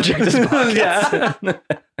steal. Catan checked his pockets. Yeah.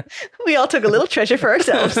 We all took a little treasure for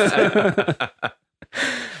ourselves.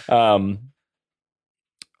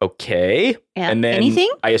 Okay. And then anything?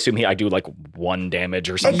 I assume I do like 1 damage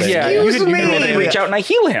or something. Yeah, Excuse you can me. roll And I reach out and I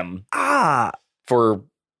heal him Ah, for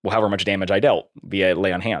however much damage I dealt via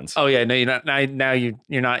lay on hands. Oh yeah, no, you're not. Now you're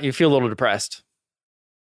not. You feel a little depressed.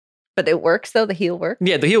 But it works, though. The heal works.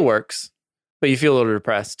 Yeah, the heal works, but you feel a little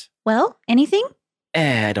depressed. Well, anything?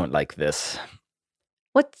 I don't like this.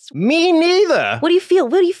 me neither. What do you feel?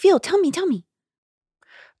 What do you feel? Tell me.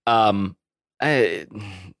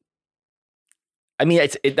 I mean,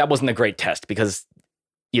 that wasn't a great test because,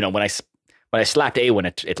 when I slapped Awen,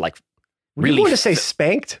 it like Were really. you going to say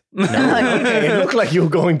spanked? No, Okay, it looked like you were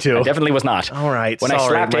going to. I definitely was not. All right. When I sorry,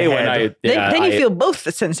 slapped my Awen, head. Then you feel both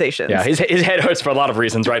the sensations. Yeah, his head hurts for a lot of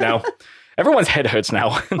reasons right now. Everyone's head hurts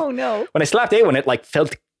now. Oh, no. When I slapped Awen, it like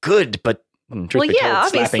felt good, but truth be told,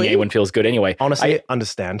 slapping obviously. Awen feels good anyway. Honestly,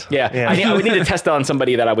 understand. Yeah, I would need to test on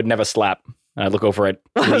somebody that I would never slap. I look over at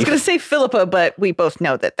Well, I was Leaf. going to say Philippa, but we both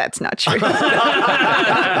know that that's not true. Oh,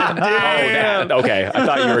 that. Okay. I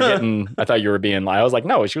thought you were being I was like,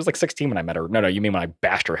 no, she was like 16 when I met her. No, you mean when I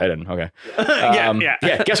bashed her head in. Okay.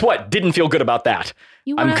 Yeah. Guess what? Didn't feel good about that.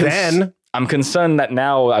 You I'm wanna, I'm concerned that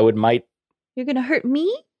now I might. You're going to hurt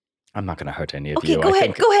me? I'm not going to hurt any of Okay, you. go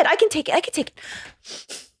ahead. Go ahead. I can take it.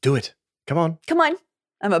 Do it. Come on. Come on.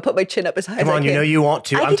 I'm going to put my chin up as high as I Come on. can. You know you want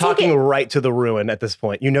to. I I'm can take talking it. right to the ruin at this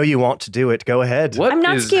point. You know you want to do it. Go ahead. What I'm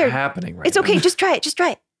not is scared. happening right It's okay. Just try it.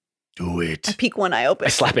 Do it. I peek one eye open. I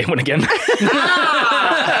slap Awen again.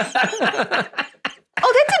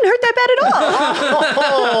 Oh, that didn't hurt that bad at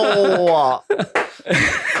all.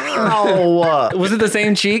 Oh. Was it the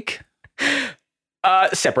same cheek?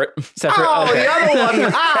 Separate. Separate. Oh, okay. the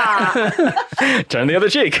other one. Turn the other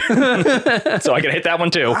cheek. So I can hit that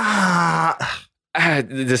one too.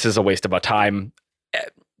 This is a waste of our time.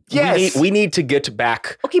 Yes. We need to get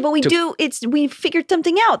back. Okay, but we figured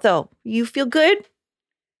something out, though. You feel good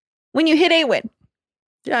when you hit Awen.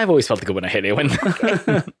 Yeah, I've always felt good when I hit Awen.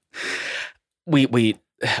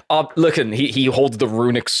 Look, and he holds the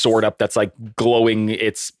runic sword up that's like glowing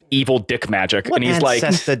its evil dick magic. What and he's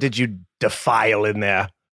ancestor did you defile in there?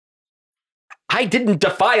 I didn't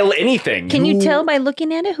defile anything. Can you tell by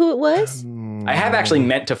looking at it who it was? I have actually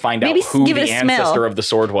meant to find Maybe out who give it the a smell. ancestor of the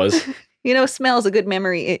sword was. You know, smell's a good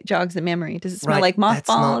memory. It jogs the memory. Does it smell like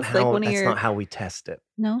mothballs? Like one of That's your. not how we test it.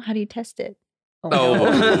 No, how do you test it?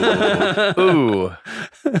 Oh. Ooh.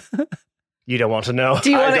 You don't want to know.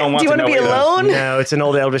 Do you I want don't to? want Do you to want to know be either. alone? No, it's an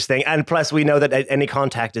old elvish thing. And plus, we know that any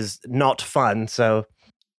contact is not fun. So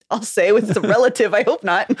I'll say with a relative. I hope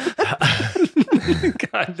not.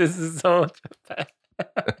 God, this is so bad.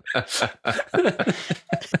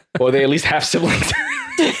 Or they at least have siblings.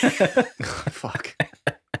 fuck.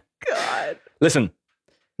 God. Listen,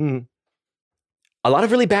 Hmm. a lot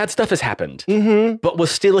of really bad stuff has happened, Mm-hmm. but we're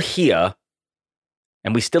still here,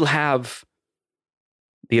 and we still have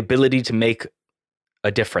the ability to make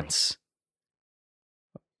a difference.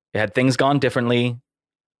 Had things gone differently,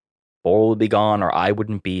 Boral would be gone, or I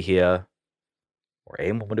wouldn't be here, or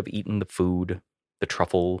Aemon would have eaten the food, the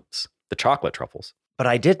truffles, the chocolate truffles. But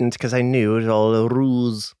I didn't because I knew it was all a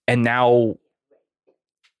ruse. And now,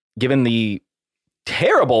 given the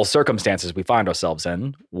terrible circumstances we find ourselves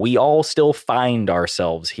in, we all still find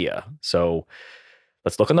ourselves here. So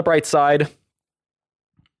let's look on the bright side.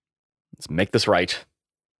 Let's make this right.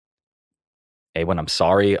 Awen, I'm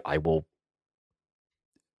sorry. I will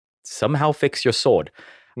somehow fix your sword.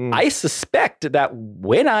 Hmm. I suspect that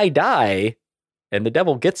when I die and the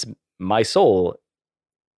devil gets my soul,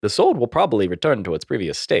 the sword will probably return to its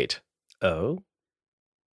previous state. Oh?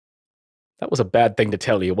 That was a bad thing to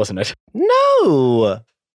tell you, wasn't it? No!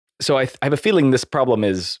 So I have a feeling this problem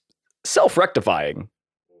is self-rectifying.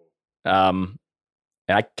 And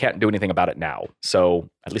I can't do anything about it now. So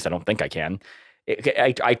at least I don't think I can.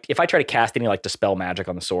 If I try to cast any like dispel magic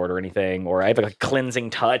on the sword or anything, or I have a cleansing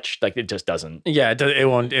touch, like it just doesn't. Yeah, it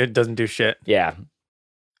won't. It doesn't do shit. Yeah.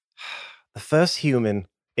 The first human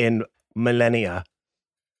in millennia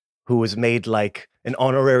who was made like an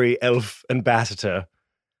honorary elf ambassador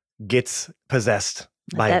gets possessed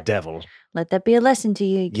by a that- devil. Let that be a lesson to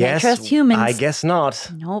you. You can't Yes, trust humans. I guess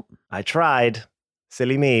not. Nope. I tried.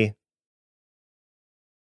 Silly me.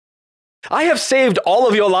 I have saved all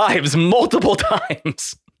of your lives multiple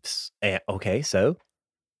times. Okay, so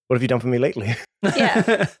what have you done for me lately?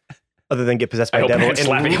 Yeah. other than get possessed by I a open devil it and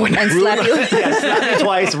slap you. And slap you. Yeah, slap me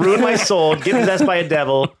twice, ruin my soul, get possessed by a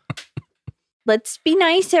devil. Let's be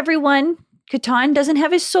nice, everyone. Catan doesn't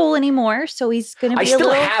have his soul anymore, so he's going to be I a still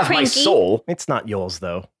little have cranky. my soul. It's not yours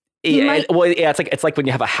though. He might- It's like when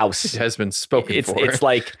you have a It house. has been spoken It's for. it's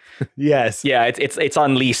like Yes. it's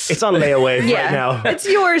on lease. It's on layaway Yeah, right now. it's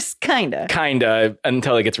yours, kinda. Kinda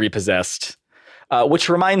until it gets repossessed. Which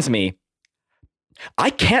reminds me, I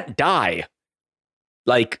can't die.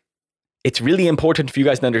 Like, it's really important for you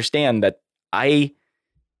guys to understand that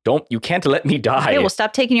you can't let me die. Okay, well,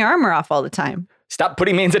 stop taking your armor off all the time. Stop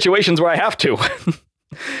putting me in situations where I have to.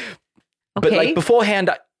 But Okay. like beforehand,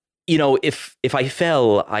 if I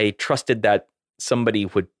fell, I trusted that somebody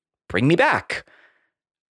would bring me back.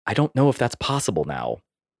 I don't know if that's possible now.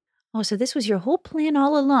 Oh, so this was your whole plan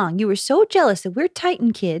all along. You were so jealous that we're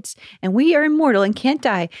Titan kids and we are immortal and can't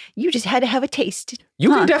die. You just had to have a taste. You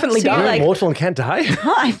Huh. can definitely So you're die. like- Immortal and can't die.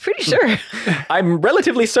 Huh, I'm pretty sure. I'm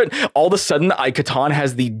relatively certain. All of a sudden, Catan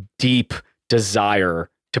has the deep desire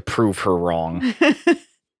to prove her wrong.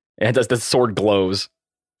 And the sword glows.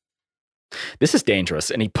 This is dangerous,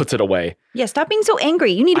 and he puts it away. Yeah, stop being so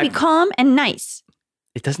angry. You need to be calm and nice.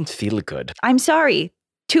 It doesn't feel good. I'm sorry.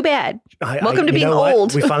 Too bad. Welcome to you being know what?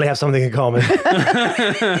 old. We finally have something in common.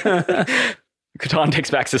 Catan takes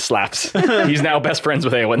back his slaps. He's now best friends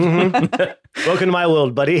with Eowyn. Welcome to my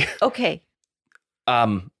world, buddy. Okay.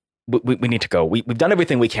 We need to go. We've done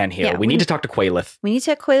everything we can here. Yeah, we need to talk to Quaylith. We need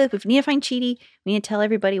to Quaylith. We need to find Cheaty. We need to tell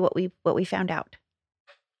everybody what we found out.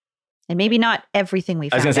 And maybe not everything we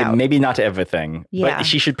I was found going to say out. maybe not everything, Yeah. but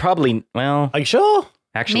she should probably. Well, Are you sure?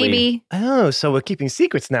 actually, Maybe. Oh, so we're keeping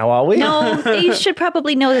secrets now, are we? No, they should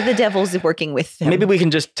probably know that the devil's working with them. maybe we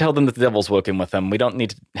can just tell them that the devil's working with them. We don't need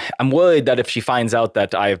to. I'm worried that if she finds out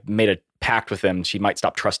that I've made a pact with them, she might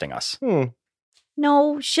stop trusting us.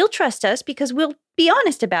 No, she'll trust us because we'll be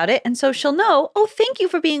honest about it. And so she'll know, oh, thank you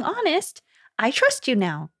for being honest. I trust you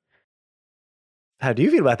now. How do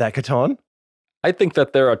you feel about that, Catan? I think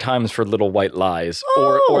that there are times for little white lies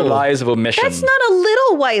or Oh, lies of omission. That's not a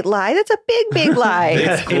little white lie. That's a big, big lie.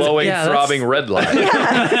 It's glowing, Yeah, that's- throbbing red light.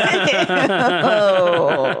 Yeah.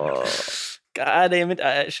 Oh. God damn it.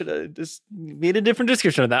 I should have just made a different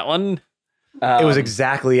description of that one. It was Um,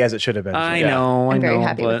 exactly as it should have been. I yeah. know. I'm I very know,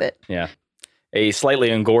 happy with but- it. a slightly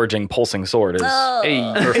engorging, pulsing sword is. Oh. Hey,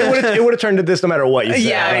 It would have turned to this no matter what you said.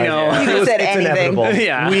 Yeah, I know. Right? You could've said It's anything. inevitable.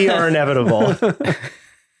 Yeah. We are inevitable.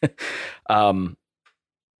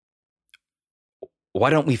 Why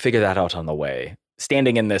don't we figure that out on the way?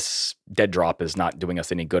 Standing in this dead drop is not doing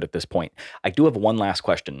us any good at this point. I do have one last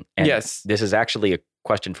question. And Yes. This is actually a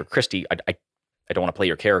question for Christy. I don't want to play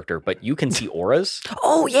your character, but you can see auras.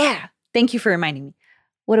 Oh, yeah. Thank you for reminding me.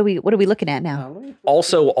 What are we looking at now?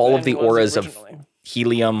 Also, all of the auras of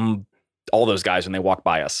Helium, all those guys when they walk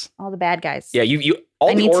by us. All the bad guys. Yeah, you all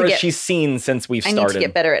I the need to auras get- she's seen since we've I need started. to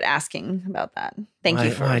get better at asking about that. Thank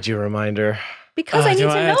you for Why'd you remind her? because I do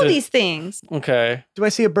need I to have know to- these things. Okay. Do I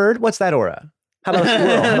see a bird? What's that aura? How about a squirrel?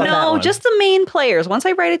 How about that No, one? just the main players. Once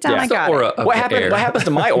I write it down, Yeah. I It's the got aura it. of What the happened? air. What happens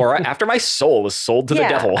to my aura after my soul is sold to the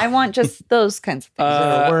devil? I want just those kinds of things. Is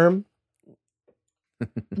it a worm?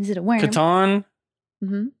 Is it a worm? Catan,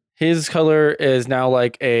 hmm his color is now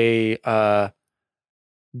like a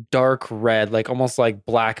dark red, like almost like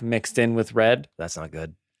black mixed in with red. That's not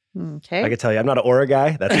good. Okay. I can tell you, I'm not an aura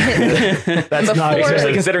guy. That's that's not Before- Especially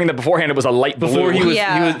good. considering that beforehand it was a light blue. Before he was,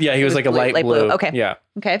 Yeah. he was like a light blue. Okay. Yeah.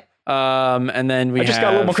 Okay. And then we I just got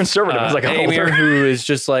a little have, more conservative as I got Amir, older. who is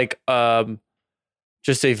just like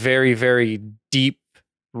just a very very deep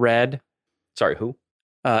red. Sorry, who?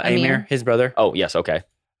 Amir, Amir. his brother. Oh, yes, okay.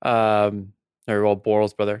 Or well,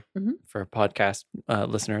 Boral's brother Mhm. for podcast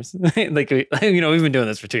listeners. Like we've been doing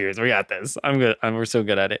this for 2 years. We got this. I'm good. We're so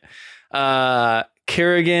good at it.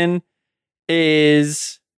 Kerrigan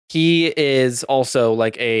is also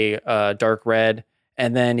like a dark red,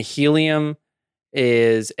 and then Helium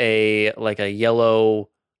is a yellow,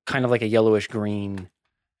 kind of like a yellowish green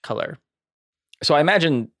color. So I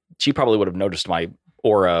imagine she probably would have noticed my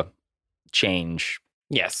aura change.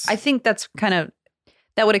 Yes. I think that's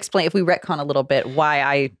that would explain if we retcon a little bit why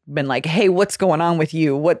I've been like, hey, what's going on with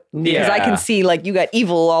you? What? Because I Yeah. can see like you got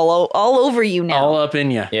evil all over you now. all up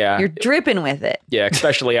in you. Yeah. You're dripping with it. Yeah,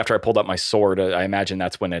 especially after I pulled up my sword. I imagine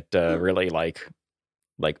that's when it really like,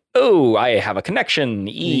 oh, I have a connection.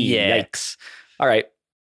 Yeah. Yikes. All right.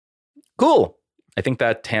 Cool. I think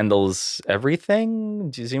that handles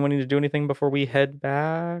everything. Does anyone need to do anything before we head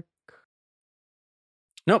back?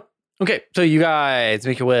 Nope. Okay, so you guys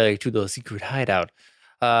make your way to the secret hideout.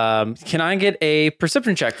 Can I get a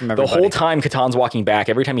perception check from The everybody? whole time Catan's walking back,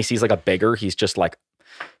 every time he sees like a beggar, he's just like,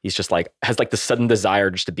 he's just like has like the sudden desire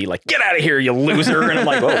just to be like, get out of here, you loser. And I'm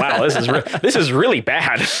like, oh wow, this is really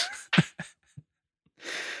bad. This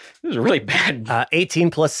is really bad.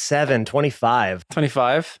 18 plus 7, 25.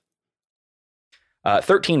 25.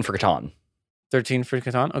 13 for Catan. 13 for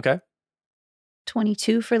Catan. Okay.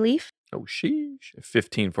 22 for Leaf. Oh, sheesh.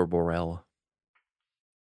 15 for Borel.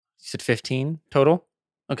 You said 15 total?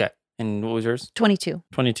 Okay. And what was yours? 22.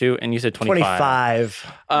 22. And you said 25.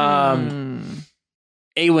 25.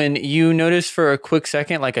 Awen, you notice for a quick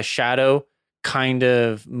second, like a shadow kind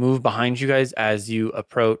of move behind you guys as you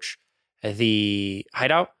approach the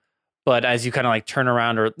hideout. But as you kind of like turn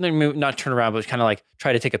around, or not turn around, but kind of like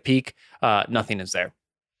try to take a peek, nothing is there.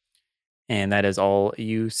 And that is all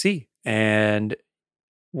you see. And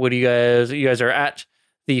what do you guys are at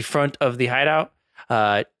the front of the hideout.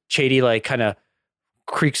 Chady like kind of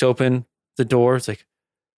creaks open the door. It's like,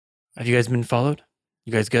 have you guys been followed?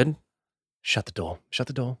 You guys good? Shut the door. Shut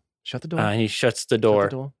the door. Shut the door. And he shuts the Shut door. the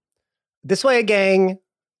door. This way, gang.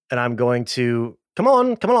 And I'm going to come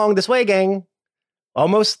along. This way, gang.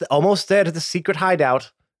 Almost there to the secret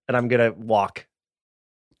hideout. And I'm gonna walk.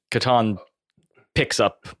 Catan picks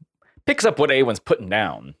up what Awen's putting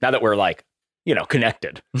down. Now that we're like,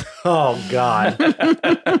 connected. Oh God.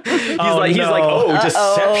 He's like, oh,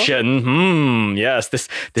 deception. Yes, this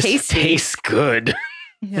Tasty. tastes good.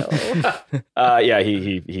 Ew. Yeah,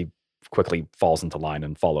 he quickly falls into line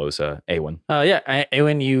and follows Awen.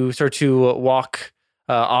 Awen, you start to walk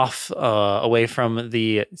off away from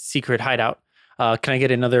the secret hideout. Can I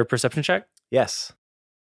get another perception check? Yes.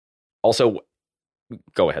 Also,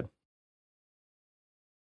 go ahead.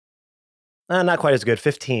 Not quite as good.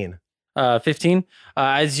 15. 15.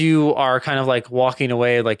 As you are kind of like walking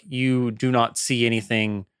away, like you do not see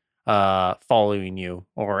anything following you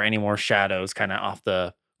or any more shadows kind of off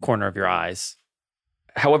the corner of your eyes.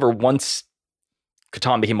 However, once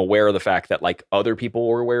Catan became aware of the fact that like other people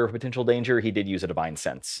were aware of potential danger, he did use a divine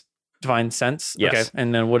sense. Divine sense? Yes. Okay.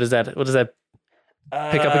 And then what does that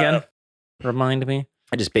pick up again? Remind me.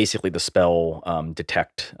 Just basically the spell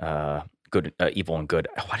detect good, evil, and good.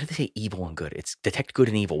 Why did they say evil and good? It's detect good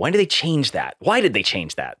and evil. Why did they change that?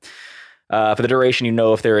 For the duration, you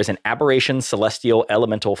know if there is an aberration, celestial,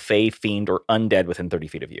 elemental, fey, fiend, or undead within 30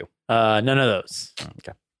 feet of you. None of those.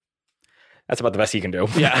 Okay. That's about the best he can do.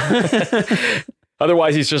 Yeah.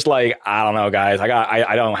 Otherwise, he's just like, I don't know, guys.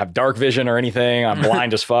 I don't have dark vision or anything. I'm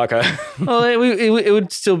blind as fuck. Well, it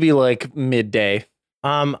would still be like midday.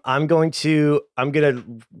 I'm gonna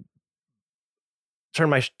turn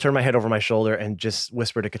my head over my shoulder and just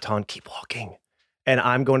whisper to Catan, keep walking. And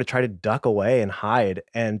I'm going to try to duck away and hide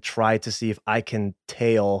and try to see if I can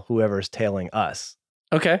tail whoever's tailing us.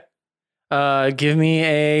 Okay. Give me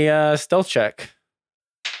a stealth check.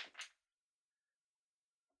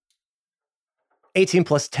 18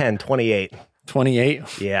 plus 10, 28.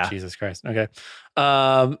 28. Yeah. Jesus Christ. Okay.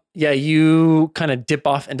 You kind of dip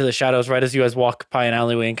off into the shadows right as you guys walk by an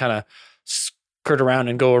alleyway and kind of skirt around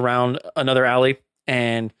and go around another alley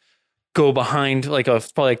and go behind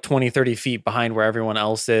probably like 20, 30 feet behind where everyone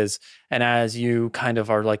else is. And as you kind of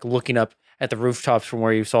are like looking up at the rooftops from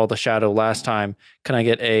where you saw the shadow last time, can I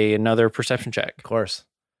get another perception check? Of course.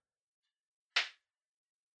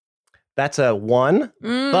 That's a 1,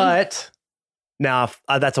 but now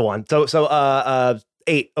that's a 1. So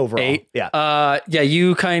 8 overall. 8. Yeah.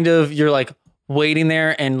 You're like waiting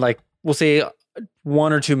there and like, we'll say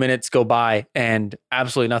 1 or 2 minutes go by and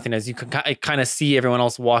absolutely nothing as you can kind of see everyone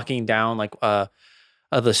else walking down like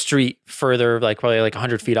the street further, like probably like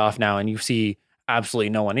 100 feet off now. And you see absolutely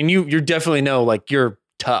no one. And you're definitely know, like you're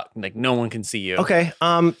tucked, like no one can see you. Okay.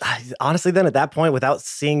 Honestly, then at that point, without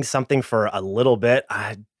seeing something for a little bit,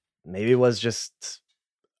 maybe it was just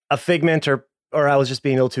a figment or I was just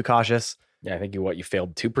being a little too cautious. Yeah, I think you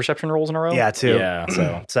failed 2 perception rolls in a row. Yeah, 2.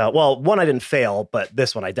 Yeah. So well, 1 I didn't fail, but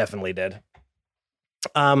this one I definitely did.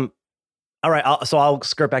 All right. I'll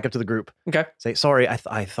skirt back up to the group. Okay. Say sorry. I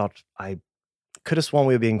thought I could have sworn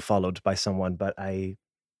we were being followed by someone, but I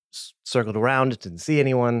circled around, didn't see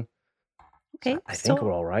anyone. Okay. I think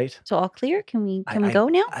we're all right. So all clear? Can we go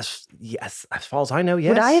now? Yes, as far as I know, yes.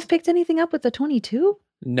 Would I have picked anything up with the 22?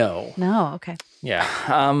 No. Okay. Yeah.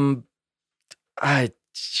 I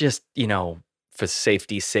just, for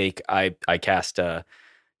safety's sake, I cast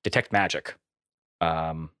detect magic.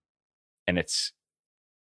 And its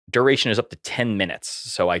duration is up to 10 minutes.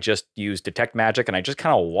 So I just use detect magic and I just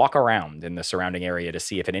kind of walk around in the surrounding area to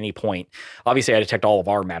see if at any point, obviously I detect all of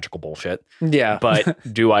our magical bullshit. Yeah. But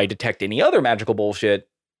do I detect any other magical bullshit?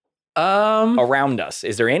 around us?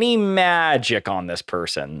 Is there any magic on this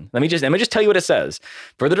person? Let me just tell you what it says.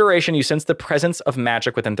 For the duration, you sense the presence of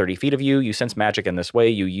magic within 30 feet of you. You sense magic in this way.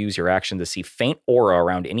 You use your action to see faint aura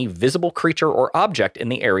around any visible creature or object in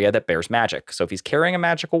the area that bears magic. So if he's carrying a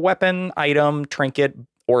magical weapon, item, trinket,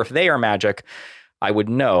 or if they are magic, I would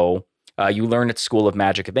know. You learn at School of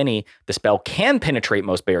Magic, if any, the spell can penetrate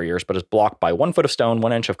most barriers, but is blocked by 1 foot of stone,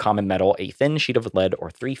 1 inch of common metal, a thin sheet of lead,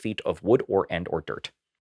 or 3 feet of wood or dirt.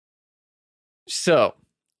 So,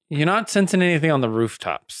 you're not sensing anything on the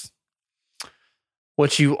rooftops.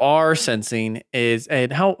 What you are sensing is,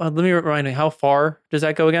 and let me remind you, how far does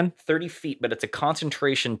that go again? 30 feet, but it's a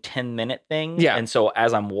concentration 10-minute thing. Yeah. And so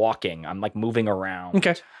as I'm walking, I'm like moving around.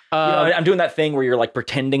 Okay. I'm doing that thing where you're like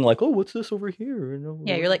pretending like, oh, what's this over here?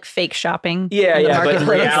 Yeah, you're like fake shopping. Yeah, in the yeah. But in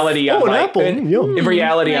marketplace. reality, Oh, I'm an like, apple. Yum. in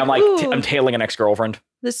reality, Like, I'm like, ooh. I'm tailing an ex-girlfriend.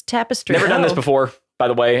 This tapestry. Never done this before, by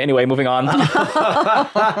the way. Anyway, moving on.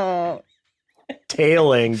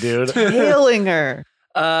 Tailing, dude. Tailing her.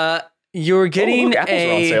 You're getting look, apples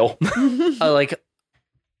are on sale.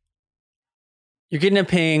 You're getting a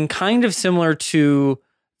ping kind of similar to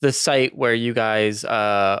the site where you guys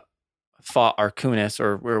fought Arcunis,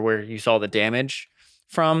 or where you saw the damage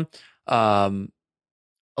from. A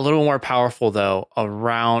little more powerful though,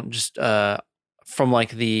 around just from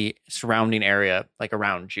like the surrounding area, like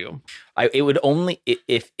around you. It would only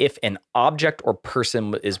if an object or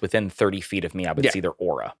person is within 30 feet of me, I would see their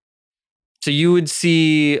aura. So you would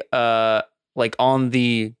see like on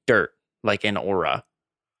the dirt, like an aura.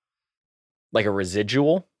 Like a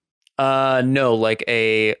residual? No, like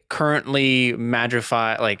a currently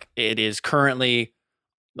magify, like it is currently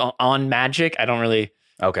on magic. I don't really.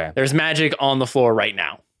 Okay. There's magic on the floor right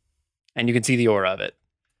now, and you can see the aura of it.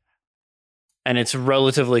 And it's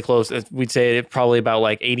relatively close. We'd say it probably about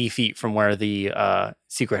like 80 feet from where the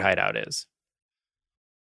secret hideout is.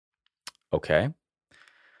 Okay.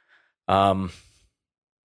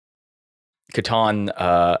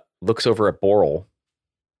 Catan looks over at Boral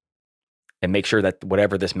and makes sure that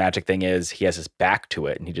whatever this magic thing is, he has his back to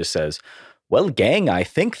it. And he just says, well, gang, I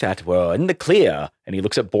think that we're in the clear. And he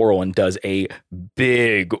looks at Boral and does a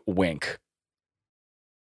big wink.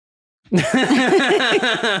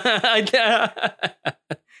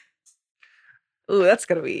 Ooh, that's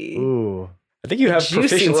gonna be. Ooh. I think you have Juicy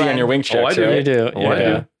proficiency on one. your wink checks, Oh, I do. right? You do. Oh, I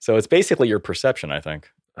Yeah. do. So it's basically your perception, I think.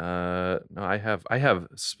 No, I have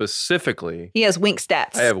specifically. He has wink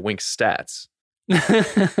stats. I have wink stats.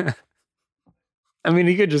 I mean,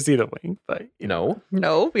 you could just see the wink, but No,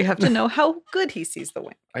 No, we have to know how good he sees the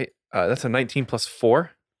wink. that's a 19 plus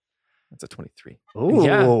 4. That's a 23. Ooh,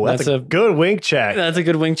 Yeah, that's that's a a- good wink check. that's a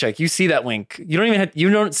good wink check. You see that wink. You don't even you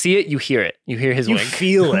don't see it. You hear it. You hear his You wink.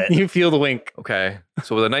 feel it. You feel the wink. Okay,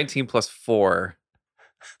 so with a 19 plus 4,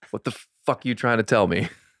 what the fuck are you trying to tell me?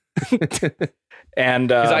 And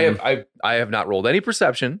Because I have not rolled any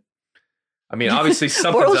perception. I mean, obviously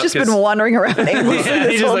something's Boral's up. just 'Cause been wandering around aimlessly Yeah,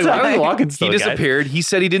 this he's just whole like, why are we time. walking he still, guys? disappeared. He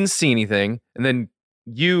said he didn't see anything, and then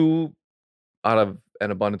you, out of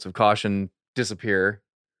an abundance of caution, disappear.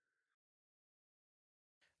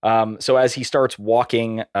 so as he starts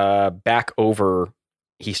walking back over,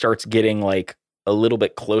 he starts getting like a little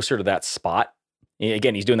bit closer to that spot.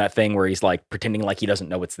 Again, he's doing that thing where he's like pretending like he doesn't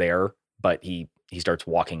know it's there, but he starts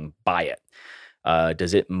walking by it.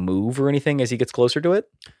 Does it move or anything as he gets closer to it?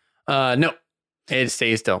 No, it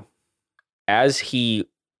stays still. As he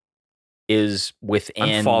is within,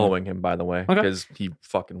 I'm following him, by the way, Okay. because he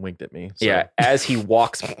fucking winked at me. So. Yeah, as he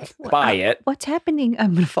walks by it, What's happening?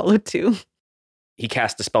 I'm gonna follow too. he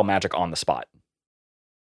casts Dispel Magic on the spot.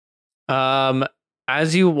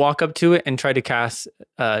 As you walk up to it and try to cast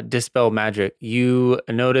Dispel Magic, you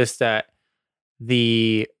notice that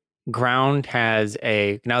the ground has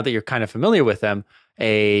now that you're kind of familiar with them,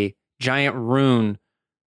 a giant rune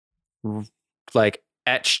like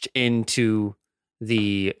etched into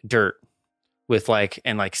the dirt with like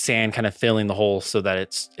sand kind of filling the hole so that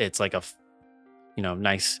it's like a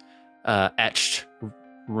nice etched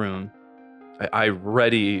rune. I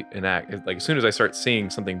ready an act. Like as soon as I start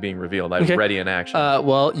seeing something being revealed, I Okay. ready an action.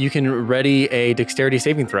 Well, you can ready a dexterity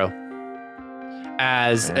saving throw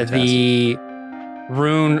as the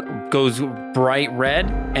rune goes bright red,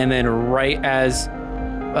 and then right as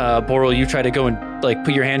Boral, you try to go and like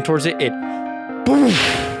put your hand towards it, it boom.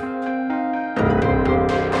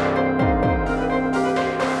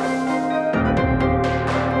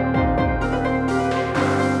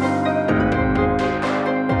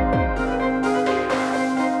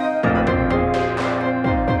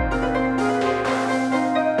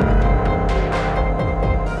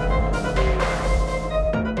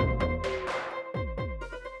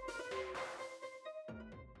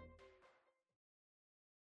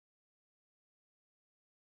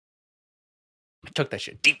 took that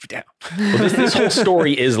shit deep down. Well, this whole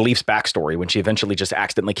story is Leaf's backstory when she eventually just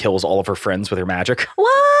accidentally kills all of her friends with her magic.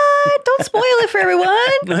 What? Don't spoil it for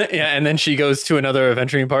everyone. Yeah, and then she goes to another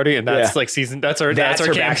adventuring party, and that's like that's her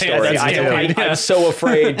campaign. Backstory. That's campaign. I'm so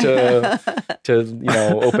afraid to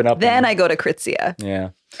open up. Then I go to Kritzia. Yeah.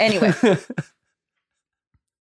 Anyway,